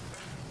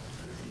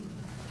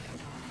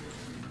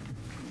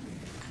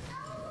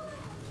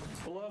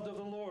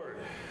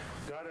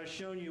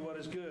 shown you what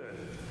is good.